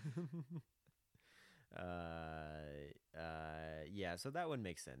 Yeah, so that one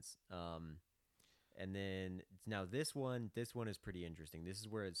makes sense. And then now this one is pretty interesting. This is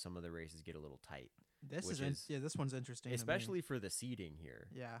where some of the races get a little tight. This one's interesting, especially for the seeding here.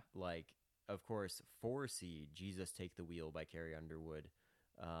 Yeah, like of course 4 seed Jesus Take the Wheel by Carrie Underwood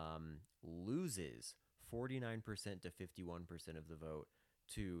loses 49% to 51% of the vote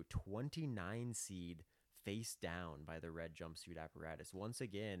to 29 seed Face Down by the Red Jumpsuit Apparatus. Once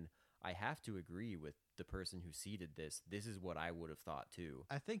again, I have to agree with the person who seeded this. This is what I would have thought too.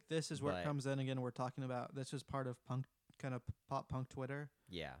 I think this is where it comes in again. We're talking about this is part of punk kind of pop punk Twitter.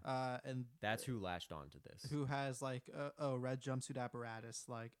 Yeah. And That's who latched on to this. who has like red jumpsuit apparatus.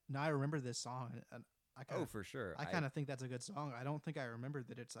 Like, now I remember this song, and I kinda, for sure. I kind of think that's a good song. I don't think I remembered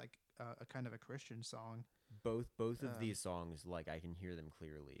that it's like a kind of a Christian song. Both of these songs, like, I can hear them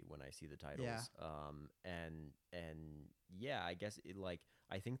clearly when I see the titles. Yeah. And yeah, I guess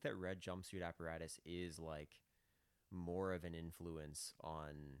I think that red jumpsuit apparatus is like more of an influence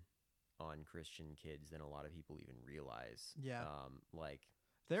on Christian kids than a lot of people even realize. Yeah. Like,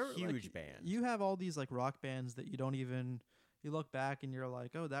 They're huge like, band. You have all these like rock bands that you don't even, you look back and you're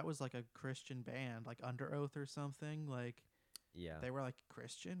like, oh, that was like a Christian band, like Under Oath or something. Like, yeah, they were like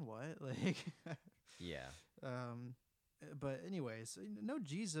Christian, what? Like, yeah. But anyways, no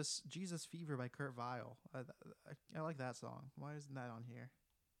Jesus Fever by Kurt Vile. I like that song. Why isn't that on here?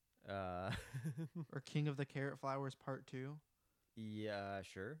 Or King of the Carrot Flowers Part 2. Yeah,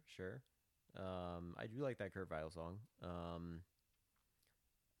 sure. I do like that Kurt Vile song.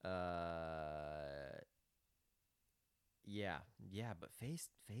 Yeah, but face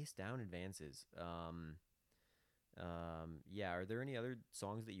down advances. Yeah. Are there any other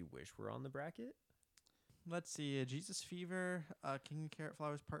songs that you wish were on the bracket? Let's see, Jesus Fever, King of Carrot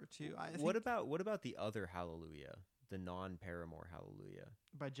Flowers Part 2. What about the other Hallelujah, the non-Paramore Hallelujah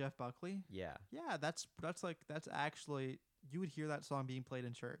by Jeff Buckley? Yeah, that's actually, you would hear that song being played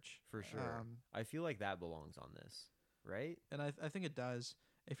in church for sure. I feel like that belongs on this, right? And I think it does.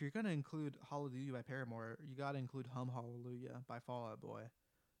 If you're gonna include Hallelujah by Paramore, you got to include Hum Hallelujah by Fall Out Boy.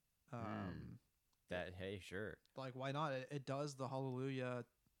 Hey, sure. Like, why not? It does the Hallelujah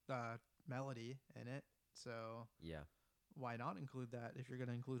melody in it. So yeah, why not include that if you're going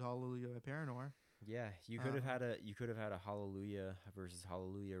to include Hallelujah by Paramore? Yeah, you could have had a Hallelujah versus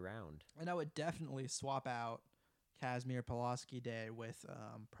Hallelujah round. And I would definitely swap out Kazmir Pulaski Day with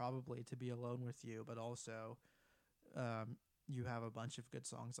probably To Be Alone With You, but also you have a bunch of good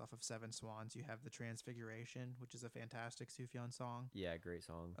songs off of Seven Swans. You have The Transfiguration, which is a fantastic Sufjan song. Yeah, great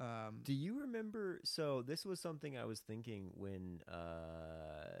song. Do you remember? So this was something I was thinking when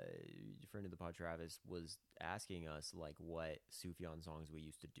friend of the pod Travis was asking us like what Sufjan songs we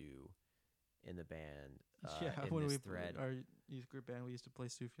used to do in the band. When this we thread, our youth group band, we used to play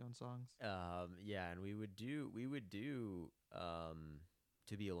Sufjan songs. Yeah, and we would do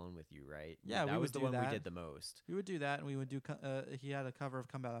To Be Alone With You, right? Yeah, that was the one that. we did the most. We would do that, and we would do. He had a cover of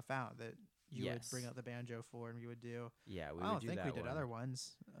 "Come Out of Fount" that you Yes. would bring out the banjo for, and we would do. Yeah, we I would don't do think that we did one. other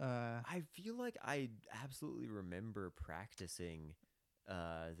ones. I feel like I absolutely remember practicing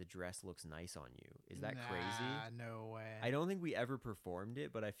The Dress Looks Nice on You. Is that crazy? No way. I don't think we ever performed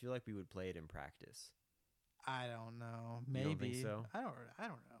it, but I feel like we would play it in practice. I don't know. Maybe. You don't think so? I don't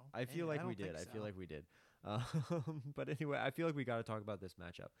know. I feel like we did. I feel like we did. But anyway, I feel like we got to talk about this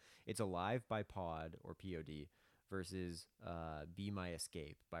matchup. It's Alive by Pod or POD versus Be My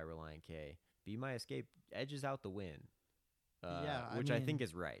Escape by Reliant K. Be My Escape edges out the win. Which I think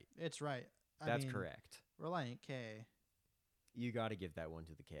is right. It's right. That's correct. Reliant K. You got to give that one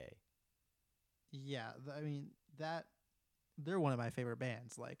to the K. Yeah, they're one of my favorite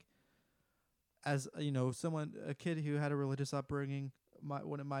bands. Like, as you know, a kid who had a religious upbringing,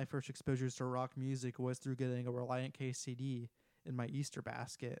 one of my first exposures to rock music was through getting a Reliant K CD in my Easter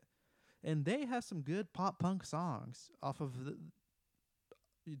basket, and they have some good pop punk songs off of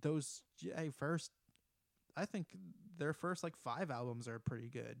those. I think their first like 5 albums are pretty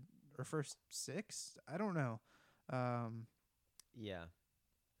good, or first 6. I don't know. Yeah.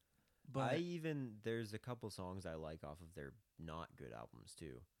 But there's a couple songs I like off of their not good albums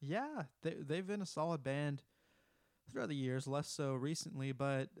too. Yeah, they've been a solid band throughout the years, less so recently,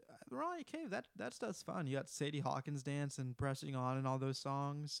 but Reliant K, that stuff's fun. You got Sadie Hawkins Dance and Pressing On and all those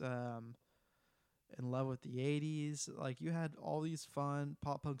songs. In Love with the 80s. Like, you had all these fun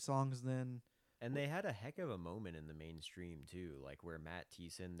pop punk songs then. And they had a heck of a moment in the mainstream too, like where Matt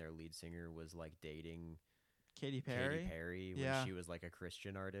Thiessen, their lead singer, was like dating Katy Perry when she was like a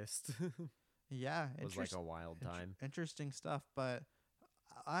Christian artist. Yeah, it was like a wild time. Interesting stuff, but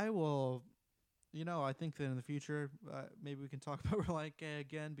I will, I think that in the future, maybe we can talk about Reliant K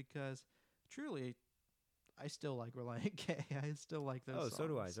again, because truly, I still like Reliant K. I still like those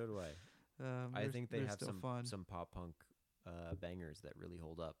songs. So do I. I think they have some pop punk bangers that really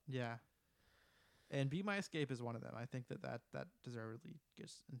hold up. Yeah. And Be My Escape is one of them. I think that deservedly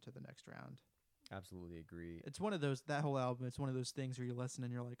gets into the next round. Absolutely agree. It's one of those, that whole album, it's one of those things where you listen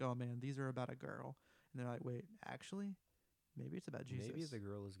and you're like, oh man, these are about a girl. And they're like, wait, actually, maybe it's about Jesus. Maybe the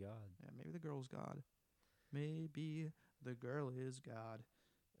girl is God. Yeah, maybe the girl is God. Maybe the girl is God.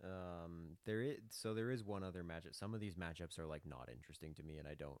 There is one other matchup. Some of these matchups are like not interesting to me, and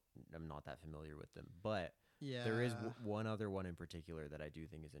I'm not that familiar with them. But Yeah. there is one other one in particular that I do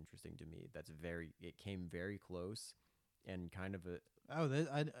think is interesting to me. It came very close, and kind of a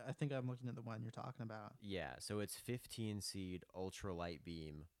I think I'm looking at the one you're talking about. yeah. So it's 15 seed Ultralight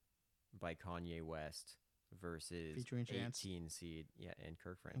Beam by Kanye West versus Featuring Chance. 18 seed and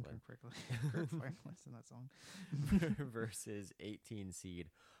Kirk Franklin. Kirk Franklin's in that song. Versus 18 seed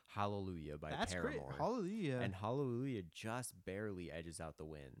Hallelujah by That's Paramore. great. Hallelujah. And Hallelujah just barely edges out the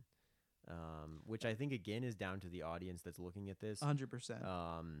win. Which I think again is down to the audience that's looking at this.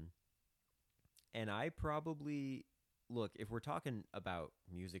 100%. And I probably look, if we're talking about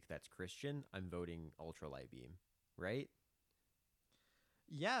music that's Christian, I'm voting Ultralight Beam, right?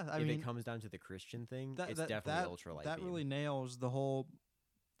 Yeah, if it comes down to the Christian thing, it's definitely Ultralight Beam. That really nails the whole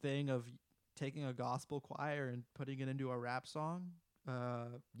thing of taking a gospel choir and putting it into a rap song.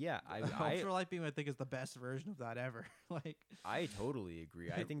 Ultralight Beam, I think, is the best version of that ever. I totally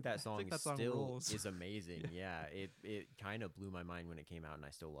agree. I think that song song still is amazing. Yeah, it kind of blew my mind when it came out, and I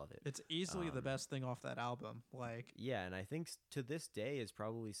still love it. It's easily the best thing off that album. Yeah, and I think to this day is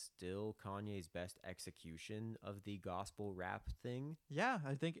probably still Kanye's best execution of the gospel rap thing. Yeah,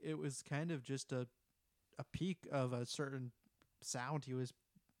 I think it was kind of just a peak of a certain sound he was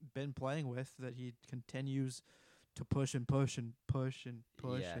been playing with that he continues to push and push and push and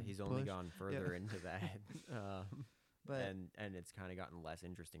push. Yeah, he's only gone further into that. But and it's kind of gotten less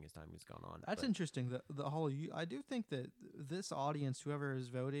interesting as time has gone on. That's interesting. The whole I do think that this audience, whoever is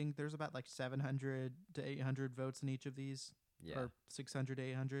voting, there's about like 700 to 800 votes in each of these, or 600 to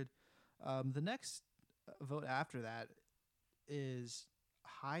 800. The next vote after that is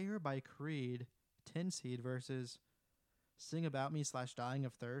Higher by Creed, 10 seed versus Sing About Me / Dying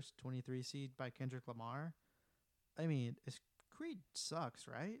of Thirst, 23 seed by Kendrick Lamar. I mean, Creed sucks,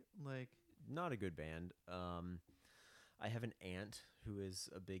 right? Not a good band. I have an aunt who is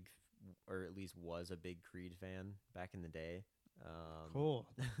a big, or at least was a big Creed fan back in the day. Cool.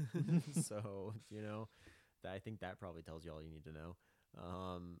 So, I think that probably tells you all you need to know.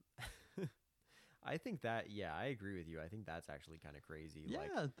 I think that, I agree with you. I think that's actually kind of crazy.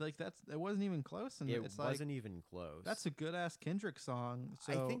 Yeah, it wasn't even close. And it wasn't even close. That's a good ass Kendrick song.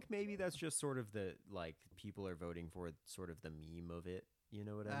 So I think maybe that's just sort of the, people are voting for sort of the meme of it. You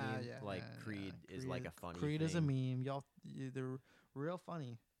know what I mean? Creed is like a funny Creed thing. is a meme. They're real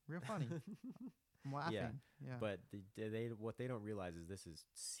funny. Real funny. I'm laughing. Yeah. But what they don't realize is this is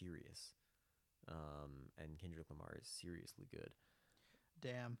serious. And Kendrick Lamar is seriously good.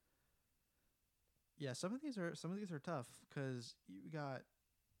 Damn. Yeah, some of these are tough because you got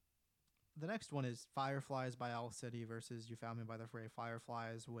the next one is Fireflies by Owl City versus You Found Me by the Fray.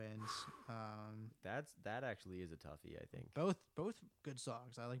 Fireflies wins. That actually is a toughie, I think. Both good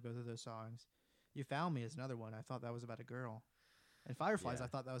songs. I like both of those songs. You Found Me is another one. I thought that was about a girl. And Fireflies, I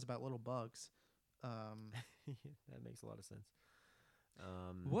thought that was about little bugs. That makes a lot of sense.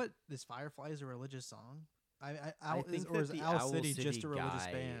 What is Fireflies a religious song? I think is Owl City just a religious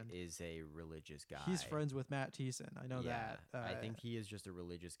guy band? Is a religious guy. He's friends with Matt Thiessen. I know that. I think he is just a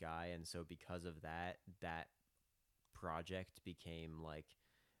religious guy, and so because of that project became like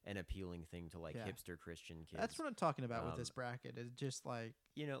an appealing thing to hipster Christian kids. That's what I'm talking about with this bracket. It's just like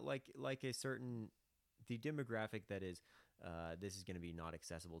a certain the demographic that is. This is going to be not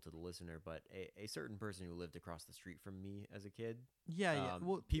accessible to the listener, but a certain person who lived across the street from me as a kid. Yeah.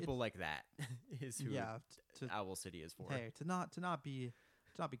 Well, people like that is who Owl City is for. Hey, to not be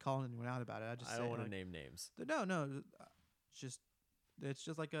calling anyone out about it. I don't want to name names. No. It's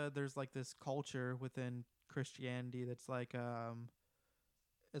just like there's like this culture within Christianity that's like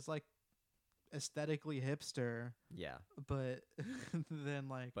it's like aesthetically hipster, but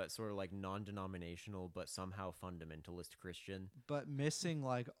then but sort of like non-denominational but somehow fundamentalist Christian, but missing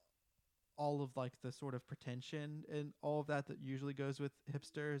like all of like the sort of pretension and all of that usually goes with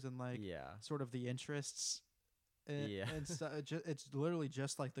hipsters and sort of the interests and so it's literally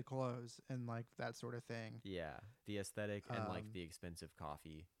just like the clothes and like that sort of thing, the aesthetic and like the expensive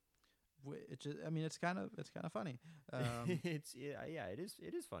coffee. It's kind of funny. It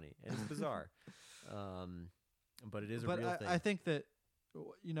is funny and it's bizarre, but it is a real thing. I think that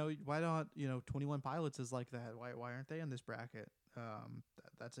why not 21 Pilots is like that. Why aren't they in this bracket?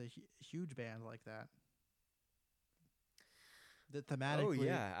 That's a huge band like that. That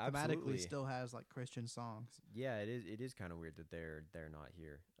thematically still has like Christian songs. Yeah, it is kind of weird that they're not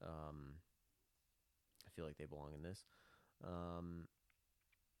here. I feel like they belong in this.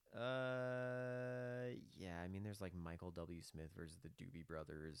 I mean, there's like Michael W. Smith versus the Doobie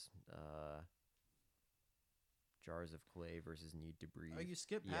Brothers. Jars of Clay versus Need to Breathe. You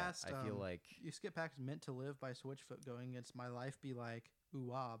skip Yeah, past. I feel like you skip past Meant to Live by Switchfoot going against My Life Be Like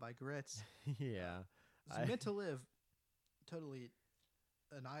Ooh Ah by Grits. yeah, Meant to Live totally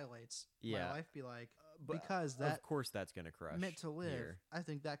annihilates Yeah. My Life Be Like but because that of course that's gonna crush. Meant to Live. here. I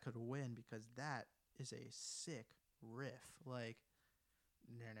think that could win because that is a sick riff. Like.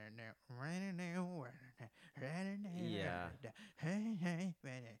 Yeah.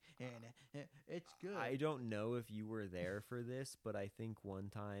 It's good. I don't know if you were there for this, but I think one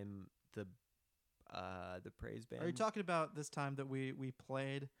time the praise band. Are you talking about this time that we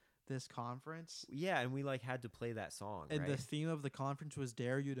played this conference? Yeah, and we like had to play that song. And right? the theme of the conference was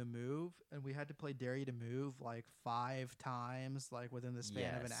Dare You to Move, and we had to play Dare You to Move like 5 times, like within the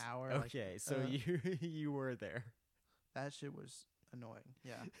span of an hour. Okay, like, so you were there. That shit was annoying.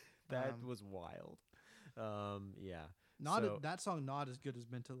 Yeah, that was wild. Yeah. That song not as good as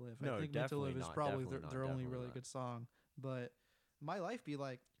Meant to Live. No, I think Meant to Live is not, probably definitely their only really not. good song. But My Life Be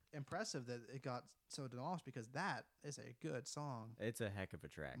Like impressive that it got so demolished because that is a good song. It's a heck of a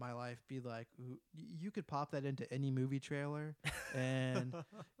track. My Life Be Like you could pop that into any movie trailer and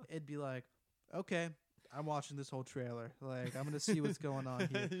it'd be like, okay, I'm watching this whole trailer. Like, I'm gonna see what's going on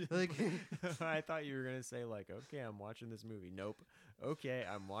here. Like, I thought you were gonna say like, okay, I'm watching this movie. Nope. Okay,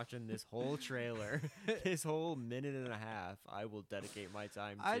 I'm watching this whole trailer, this whole minute and a half. I will dedicate my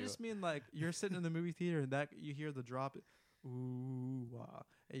time to. I just mean like you're sitting in the movie theater and that you hear the drop, ooh,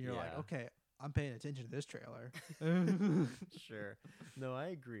 and you're like, okay, I'm paying attention to this trailer. Sure. No, I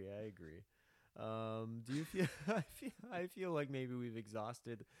agree. Do you feel? I feel like maybe we've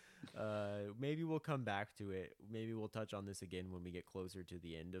exhausted. Maybe we'll come back to it. Maybe we'll touch on this again when we get closer to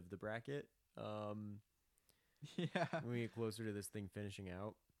the end of the bracket. Yeah. When we get closer to this thing finishing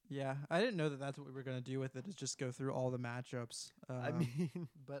out. Yeah, I didn't know that that's what we were gonna do with it. Is just go through all the matchups. I mean,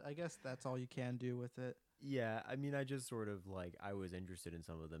 but I guess that's all you can do with it. Yeah, I mean, I just sort of like I was interested in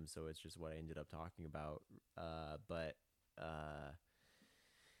some of them, so it's just what I ended up talking about.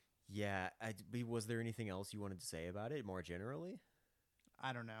 Yeah. Was there anything else you wanted to say about it more generally?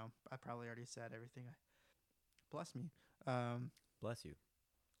 I don't know. I probably already said everything. Bless me. Bless you.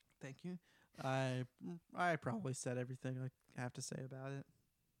 Thank you. I probably said everything I have to say about it.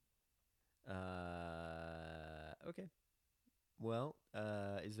 Okay. Well,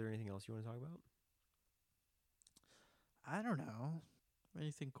 is there anything else you want to talk about? I don't know.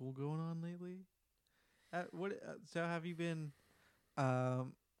 Anything cool going on lately? So have you been?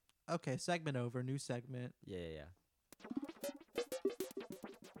 Okay, segment over. New segment. Yeah.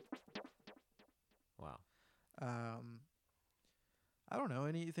 Wow. I don't know.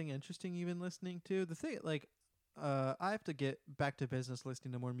 Anything interesting you've been listening to? The thing, like, I have to get back to business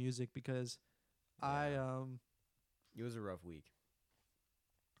listening to more music because It was a rough week.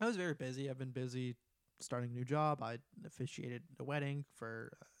 I was very busy. I've been busy starting a new job. I officiated a wedding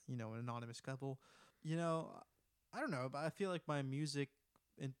for, an anonymous couple. I don't know, but I feel like my music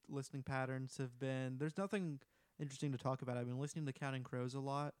and listening patterns have been, there's nothing interesting to talk about. I've been listening to Counting Crows a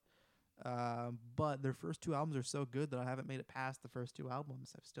lot. But their first 2 albums are so good that I haven't made it past the first 2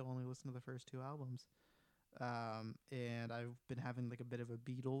 albums. I've still only listened to the first 2 albums. And I've been having like a bit of a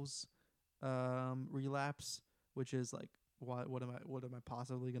Beatles relapse, which is like, what am I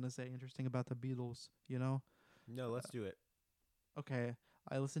possibly gonna say interesting about the Beatles? No, let's do it. Okay,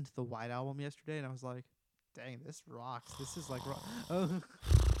 I listened to the White Album yesterday, and I was like, "Dang, this rocks! This is like rock."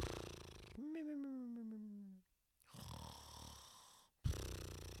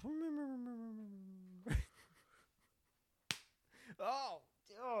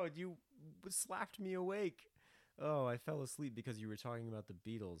 Oh, you slapped me awake. Oh, I fell asleep because you were talking about the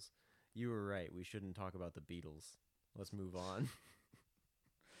Beatles. You were right. We shouldn't talk about the Beatles. Let's move on.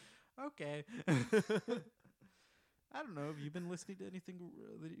 Okay. I don't know. Have you been listening to anything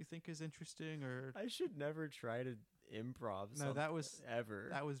that you think is interesting, or? I should never try to improv. No, that was ever.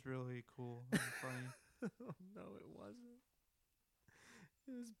 That was really cool and funny. No, it wasn't.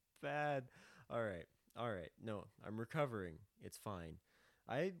 It was bad. All right. No, I'm recovering. It's fine.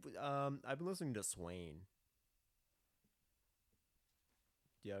 I've been listening to Swain.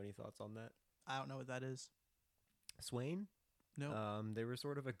 Do you have any thoughts on that? I don't know what that is. Swain? No. They were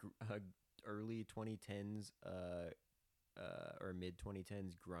sort of a early 2010s or mid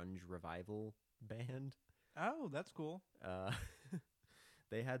 2010s grunge revival band. Oh, that's cool.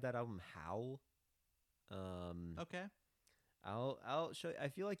 They had that album Howl. Okay. I'll show. I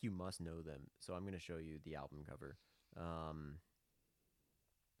feel like you must know them, so I'm gonna show you the album cover.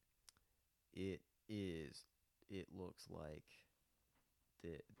 It looks like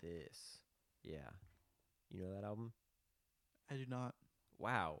this. Yeah, you know that album? I do not.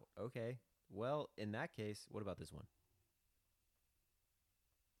 Wow. Okay. Well, in that case, what about this one?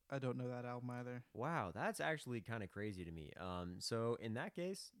 I don't know that album either. Wow, that's actually kind of crazy to me. So in that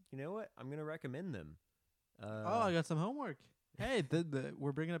case, you know what? I'm gonna recommend them. I got some homework. Hey,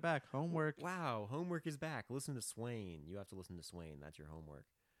 we're bringing it back. Homework. Wow, homework is back. Listen to Swain. You have to listen to Swain. That's your homework.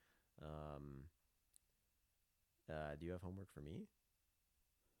 Do you have homework for me?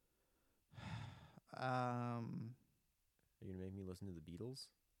 Are you gonna make me listen to the Beatles?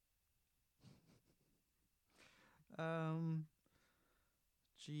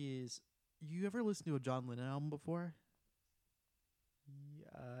 Jeez, you ever listened to a John Lennon album before?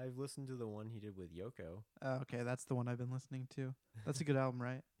 Yeah, I've listened to the one he did with Yoko. Okay, that's the one I've been listening to. That's a good album,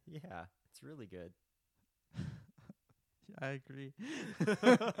 right? Yeah, it's really good. I agree.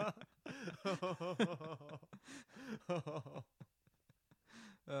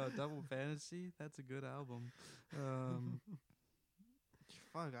 Double Fantasy, that's a good album.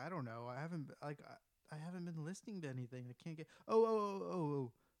 Fuck, I don't know. I haven't been listening to anything. I can't get.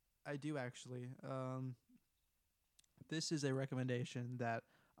 Oh. I do actually. This is a recommendation that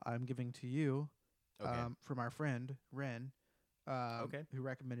I'm giving to you. Okay. From our friend Ren. Okay. Who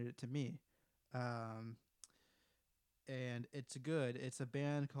recommended it to me. And it's good. It's a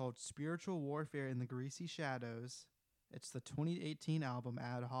band called Spiritual Warfare in the Greasy Shadows. It's the 2018 album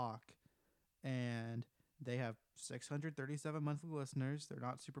Ad Hoc. And they have 637 monthly listeners. They're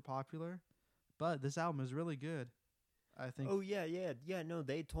not super popular, but this album is really good. I think. Oh, yeah. No,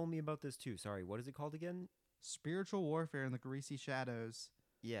 they told me about this too. Sorry, what is it called again? Spiritual Warfare in the Greasy Shadows.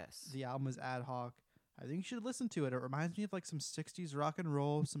 Yes. The album is Ad Hoc. I think you should listen to it. It reminds me of like some 60s rock and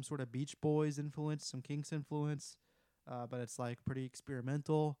roll, some sort of Beach Boys influence, some Kinks influence. But it's like pretty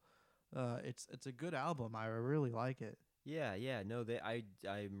experimental. It's a good album. I really like it. Yeah. No,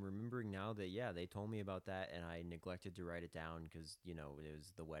 I'm remembering now that they told me about that, and I neglected to write it down because it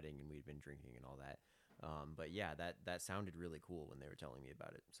was the wedding and we'd been drinking and all that. But yeah, that sounded really cool when they were telling me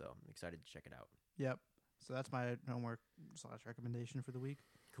about it. So I'm excited to check it out. Yep. So that's my homework / recommendation for the week.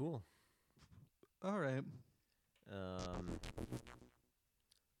 Cool. All right.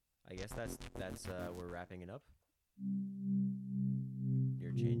 I guess that's we're wrapping it up.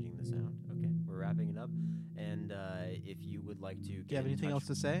 You're changing the sound. Okay, we're wrapping it up. And if you would like to get Do you have anything else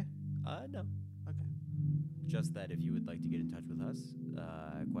to say? No. Okay. Just that if you would like to get in touch with us,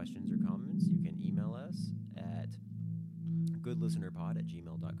 questions or comments, you can email us at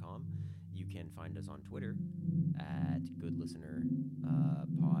goodlistenerpod@gmail.com. You can find us on Twitter at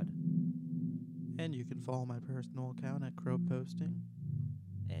goodlistenerpod. And you can follow my personal account at Crow Posting.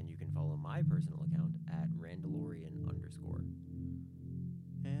 And you can follow my personal account at Randalorian_.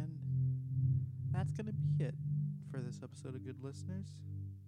 And that's going to be it for this episode of Good Listeners.